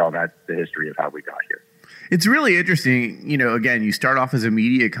nutshell, that's the history of how we got here. It's really interesting. Again, you start off as a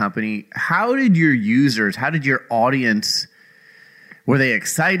media company. How did your audience, were they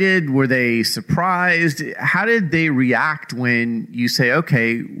excited? Were they surprised? How did they react when you say,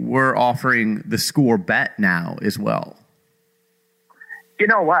 okay, we're offering the Score Bet now as well? You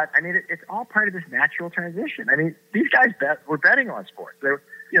know what? It's all part of this natural transition. These guys we're betting on sports. The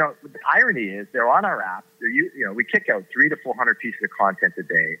irony is they're on our app. We kick out 300 to 400 pieces of content a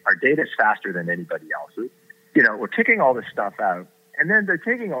day. Our data is faster than anybody else's. We're kicking all this stuff out, and then they're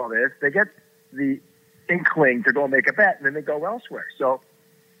taking all this. They get the inkling to go make a bet, and then they go elsewhere. So,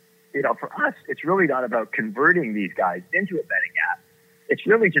 for us, it's really not about converting these guys into a betting app. It's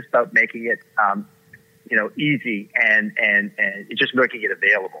really just about making it, easy and just making it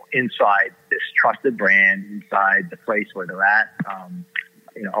available inside this trusted brand, inside the place where they're at.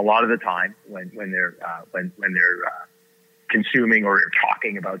 A lot of the time when they're consuming or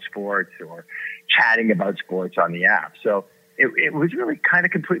talking about sports or chatting about sports on the app. So it was really kind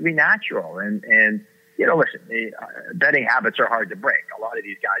of completely natural. And listen, betting habits are hard to break. A lot of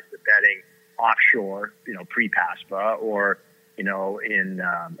these guys are betting offshore, pre-PASPA or,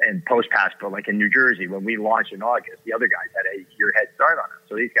 in post-PASPA, like in New Jersey, when we launched in August, the other guys had a year head start on us.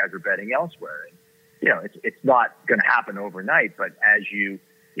 So these guys are betting elsewhere. And, it's not going to happen overnight, but as you,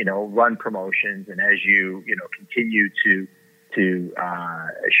 run promotions and as you, continue to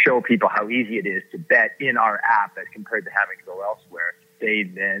show people how easy it is to bet in our app as compared to having to go elsewhere, they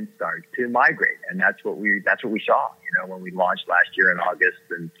then start to migrate. And that's what we saw, when we launched last year in August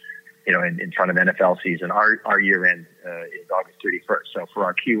and, in front of NFL season. Our year end is August 31st. So for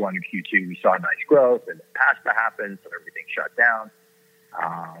our Q1 and Q2, we saw nice growth, and PASPA happened, so everything shut down.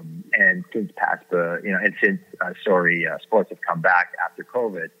 And since PASPA, sports have come back after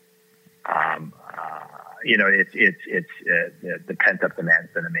COVID, the pent-up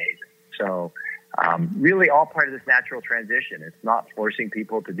demand's been amazing. So really all part of this natural transition. It's not forcing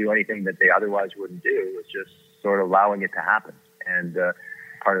people to do anything that they otherwise wouldn't do. It's just sort of allowing it to happen and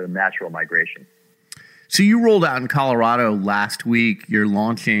part of the natural migration. So you rolled out in Colorado last week. You're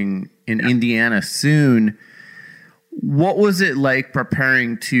launching in Indiana soon. What was it like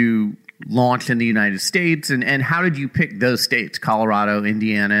preparing to launch in the United States, and how did you pick those states, Colorado,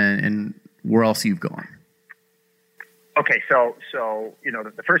 Indiana, and where else you've gone? Okay, so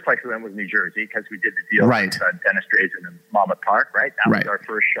the first place we went was New Jersey because we did the deal with Dennis Drazen and Monmouth Park, right? That was our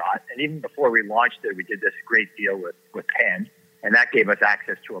first shot. And even before we launched it, we did this great deal with Penn, and that gave us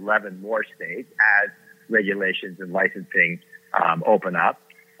access to 11 more states as regulations and licensing open up.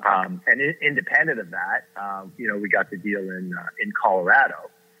 And independent of that, we got the deal in Colorado.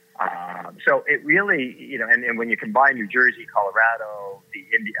 So it really, and when you combine New Jersey, Colorado, the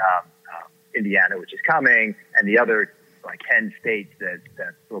Indiana, which is coming, and the other like 10 states that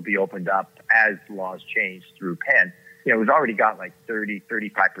will be opened up as laws change through Penn, we've already got like 35%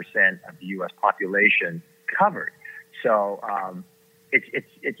 of the U.S. population covered. So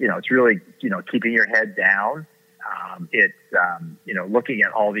it's really keeping your head down. It's looking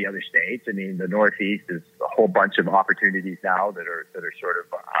at all the other states. I mean, the Northeast is a whole bunch of opportunities now that are sort of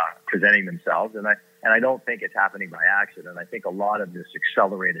presenting themselves, and I don't think it's happening by accident. I think a lot of this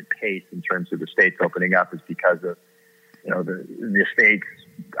accelerated pace in terms of the states opening up is because of the states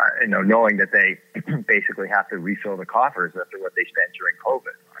knowing that they basically have to refill the coffers after what they spent during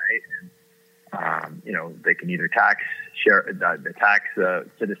COVID, right? And they can either tax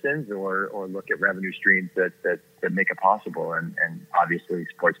citizens or look at revenue streams that make it possible. And obviously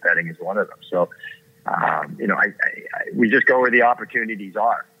sports betting is one of them. So, we just go where the opportunities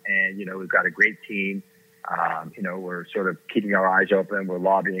are. And, we've got a great team. We're sort of keeping our eyes open. We're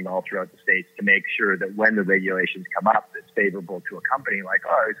lobbying all throughout the states to make sure that when the regulations come up, it's favorable to a company like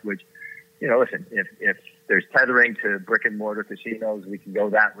ours, which, listen, if there's tethering to brick and mortar casinos, we can go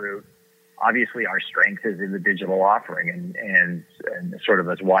that route. Obviously, our strength is in the digital offering and sort of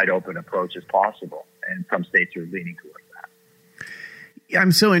as wide open approach as possible. And some states are leaning towards that. Yeah,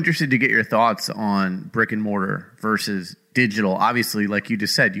 I'm so interested to get your thoughts on brick and mortar versus digital. Obviously, like you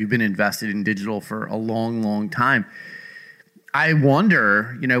just said, you've been invested in digital for a long, long time. I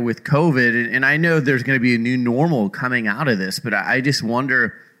wonder, with COVID, and I know there's going to be a new normal coming out of this, but I just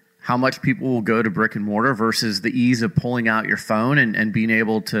wonder how much people will go to brick and mortar versus the ease of pulling out your phone and being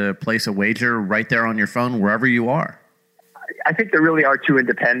able to place a wager right there on your phone wherever you are. I think there really are two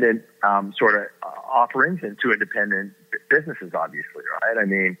independent sort of offerings and two independent businesses, obviously, right? I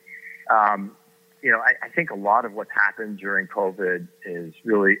mean, I think a lot of what's happened during COVID is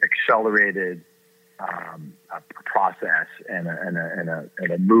really accelerated a process and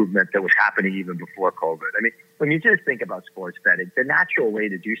a movement that was happening even before COVID. I mean, when you just think about sports betting, the natural way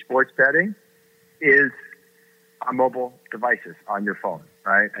to do sports betting is on mobile devices on your phone,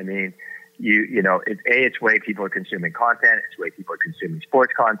 right? I mean, it's the way people are consuming content. It's the way people are consuming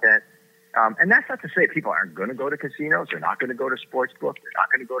sports content. And that's not to say people aren't going to go to casinos. They're not going to go to sports books. They're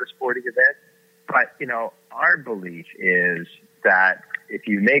not going to go to sporting events. But, our belief is that if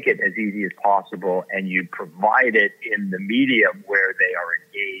you make it as easy as possible and you provide it in the medium where they are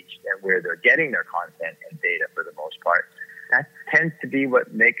engaged and where they're getting their content and data for the most part, that tends to be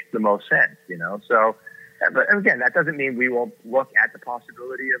what makes the most sense, So But again, that doesn't mean we won't look at the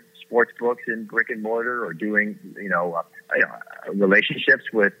possibility of sports books in brick and mortar or doing,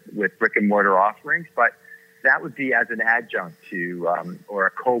 relationships with brick and mortar offerings. But that would be as an adjunct to or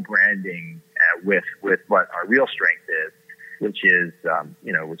a co-branding with what our real strength is, which is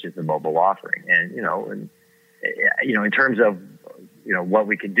the mobile offering. And in terms of what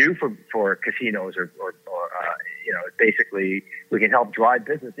we can do for casinos or basically we can help drive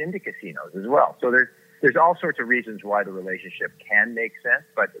business into casinos as well. So there's all sorts of reasons why the relationship can make sense,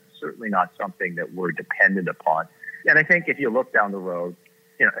 but it's certainly not something that we're dependent upon. And I think if you look down the road,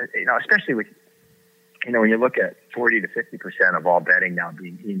 especially with, when you look at 40 to 50% of all betting now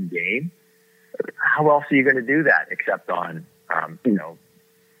being in game, how else are you going to do that except on,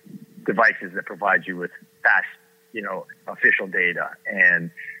 devices that provide you with fast, official data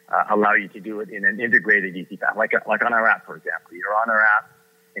and allow you to do it in an integrated, easy path, like on our app, for example. You're on our app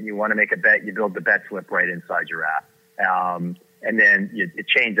and you want to make a bet, you build the bet slip right inside your app. And then it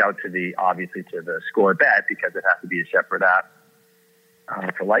chains out to the score bet because it has to be a separate app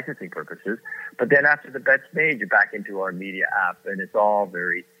for licensing purposes. But then after the bet's made, you're back into our media app, and it's all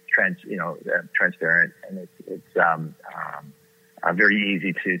very transparent, and it's very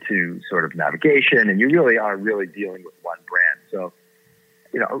easy to sort of navigation, and you really are dealing with one brand. So,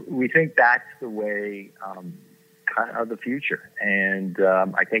 we think that's the way kind of the future. And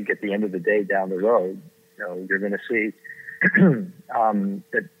I think at the end of the day, down the road, you're going to see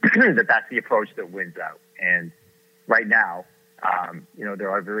that's the approach that wins out. And right now, there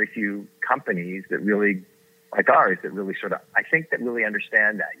are very few companies that really, like ours, that really that really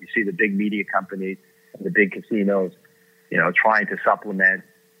understand that. You see the big media companies and the big casinos, trying to supplement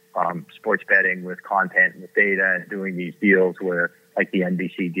sports betting with content and with data and doing these deals where, like the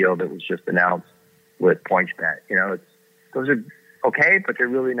NBC deal that was just announced with PointsBet. Those are okay, but they're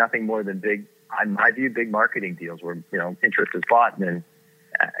really nothing more than big, in my view, big marketing deals where, interest is bought and then,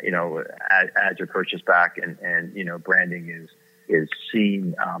 ads are purchased back and branding is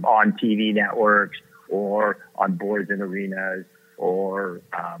seen on TV networks or on boards in arenas or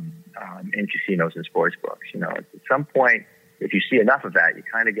in casinos and sports books. At some point, if you see enough of that, you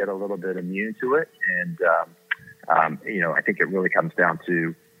kind of get a little bit immune to it. And, I think it really comes down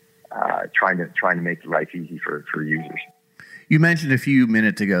to trying to make life easy for users. You mentioned a few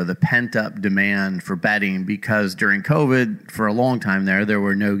minutes ago the pent-up demand for betting because during COVID, for a long time there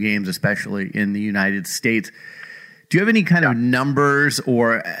were no games, especially in the United States. Do you have any kind of numbers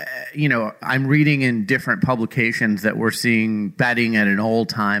or, I'm reading in different publications that we're seeing betting at an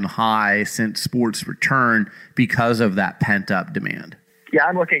all-time high since sports return because of that pent-up demand? Yeah,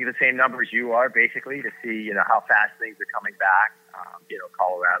 I'm looking at the same numbers you are, basically, to see, how fast things are coming back.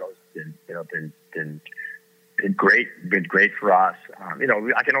 Colorado's been great for us.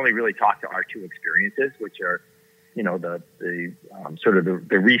 I can only really talk to our two experiences, which are, the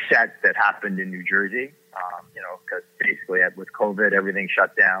reset that happened in New Jersey, because basically with COVID, everything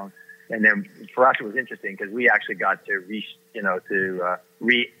shut down. And then for us, it was interesting because we actually got to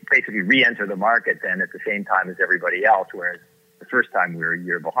basically re-enter the market then at the same time as everybody else, whereas the first time we were a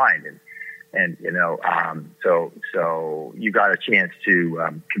year behind. So you got a chance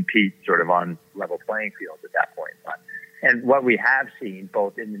to compete sort of on level playing field at that point. And what we have seen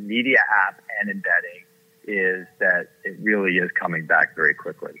both in the media app and in betting is that it really is coming back very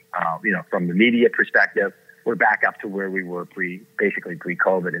quickly. From the media perspective, we're back up to where we were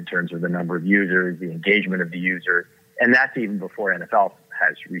pre-COVID in terms of the number of users, the engagement of the user, and that's even before NFL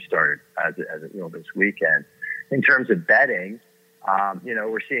has restarted as it will this weekend. In terms of betting,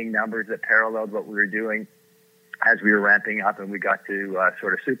 we're seeing numbers that paralleled what we were doing as we were ramping up and we got to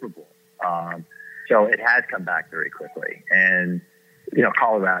sort of Super Bowl. So it has come back very quickly. And,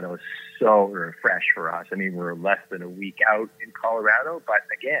 Colorado is so fresh for us. I mean, we're less than a week out in Colorado, but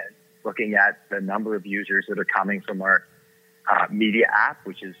again, looking at the number of users that are coming from our media app,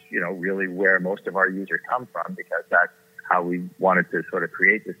 which is, really where most of our users come from because that's how we wanted to sort of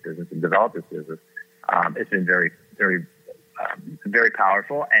create this business and develop this business. It's been very, very very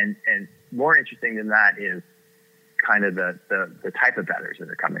powerful, and more interesting than that is kind of the type of bettors that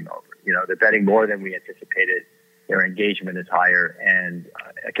are coming over. They're betting more than we anticipated. Their engagement is higher, and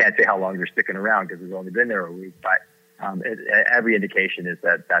I can't say how long they're sticking around because we've only been there a week, but every indication is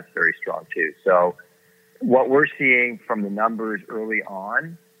that that's very strong too. So what we're seeing from the numbers early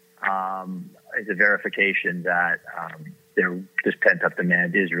on is a verification that this pent-up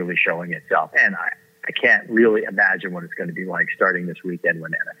demand is really showing itself, and I can't really imagine what it's going to be like starting this weekend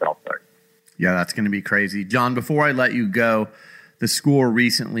when NFL starts. Yeah, that's going to be crazy. John, before I let you go, the Score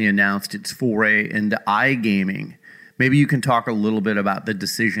recently announced its foray into iGaming. Maybe you can talk a little bit about the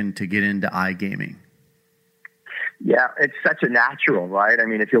decision to get into iGaming. Yeah, it's such a natural, right? I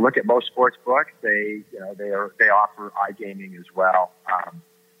mean, if you look at most sports books, they offer iGaming as well.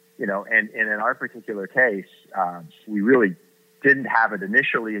 And in our particular case, we really didn't have it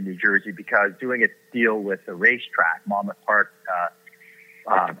initially in New Jersey because doing a deal with the racetrack, Monmouth Park,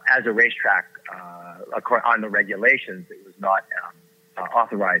 as a racetrack, on the regulations, it was not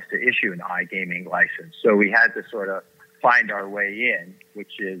authorized to issue an iGaming license. So we had to sort of find our way in,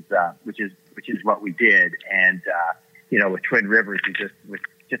 which is what we did. And with Twin Rivers, we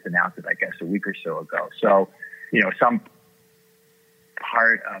just announced it, I guess, a week or so ago. So,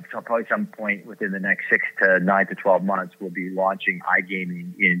 probably some point within the next 6 to 9 to 12 months, we'll be launching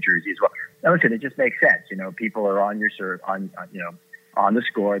iGaming in Jersey as well. Now, listen, it just makes sense. People are on on the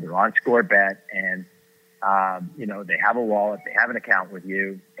Score, they're on Score Bet, and they have a wallet, they have an account with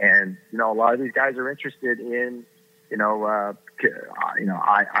you, and a lot of these guys are interested in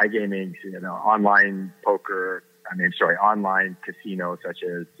iGaming, online poker. Online casinos such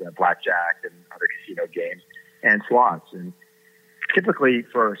as blackjack and other casino games and slots. And typically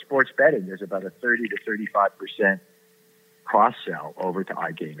for sports betting, there's about a 30 to 35% cross sell over to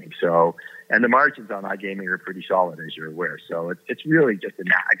iGaming. So, and the margins on iGaming are pretty solid, as you're aware. So it's really just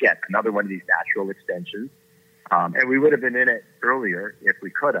another one of these natural extensions. And we would have been in it earlier if we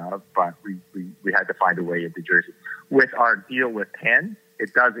could have, but we had to find a way into Jersey. With our deal with Penn,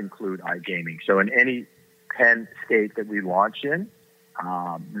 it does include iGaming. So in any Penn state that we launch in,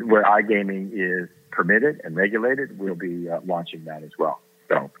 where iGaming is permitted and regulated, we'll be launching that as well.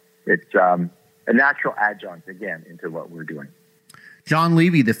 So it's a natural adjunct, again, into what we're doing. John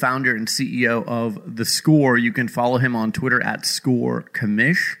Levy, the founder and CEO of The Score. You can follow him on Twitter at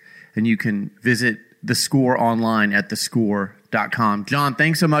ScoreCommish, and you can visit The Score online at thescore.com. John,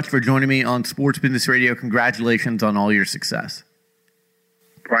 thanks so much for joining me on Sports Business Radio. Congratulations on all your success.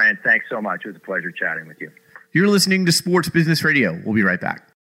 Brian, thanks so much. It was a pleasure chatting with you. You're listening to Sports Business Radio. We'll be right back.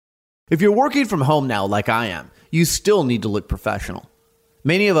 If you're working from home now like I am, you still need to look professional.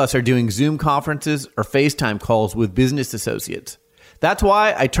 Many of us are doing Zoom conferences or FaceTime calls with business associates. That's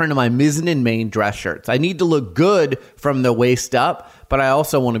why I turn to my Mizzen & Main dress shirts. I need to look good from the waist up, but I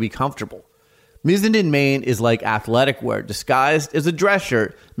also want to be comfortable. Mizzen & Main is like athletic wear disguised as a dress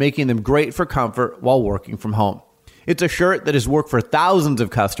shirt, making them great for comfort while working from home. It's a shirt that has worked for thousands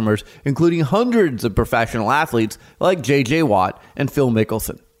of customers, including hundreds of professional athletes like J.J. Watt and Phil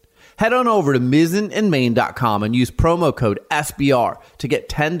Mickelson. Head on over to mizzenandmain.com and use promo code SBR to get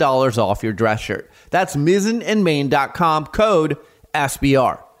 $10 off your dress shirt. That's mizzenandmain.com, code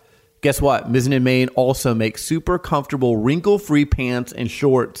SBR. Guess what? Mizzen & Main also makes super comfortable wrinkle-free pants and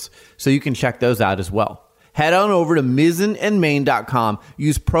shorts, so you can check those out as well. Head on over to mizzenandmain.com.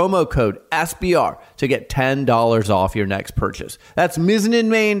 Use promo code SBR to get $10 off your next purchase. That's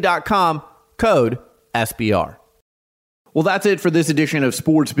mizzenandmain.com, code SBR. Well, that's it for this edition of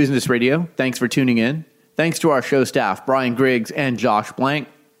Sports Business Radio. Thanks for tuning in. Thanks to our show staff, Brian Griggs and Josh Blank.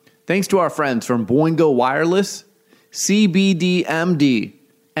 Thanks to our friends from Boingo Wireless, CBDMD,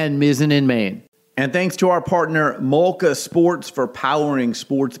 and Mizzen & Main. And thanks to our partner, Malka Sports, for powering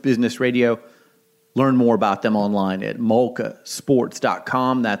Sports Business Radio. Learn more about them online at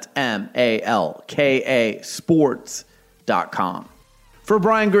malkasports.com. That's MALKA sports.com. For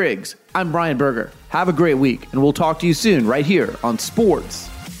Brian Griggs, I'm Brian Berger. Have a great week, and we'll talk to you soon right here on Sports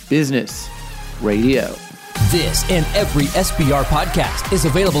Business Radio. This and every SBR podcast is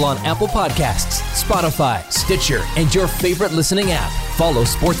available on Apple Podcasts, Spotify, Stitcher, and your favorite listening app. Follow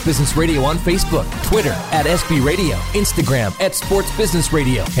Sports Business Radio on Facebook, Twitter at SB Radio, Instagram at Sports Business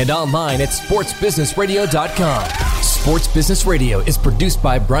Radio, and online at sportsbusinessradio.com. Sports Business Radio is produced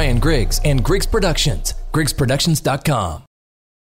by Brian Griggs and Griggs Productions, griggsproductions.com.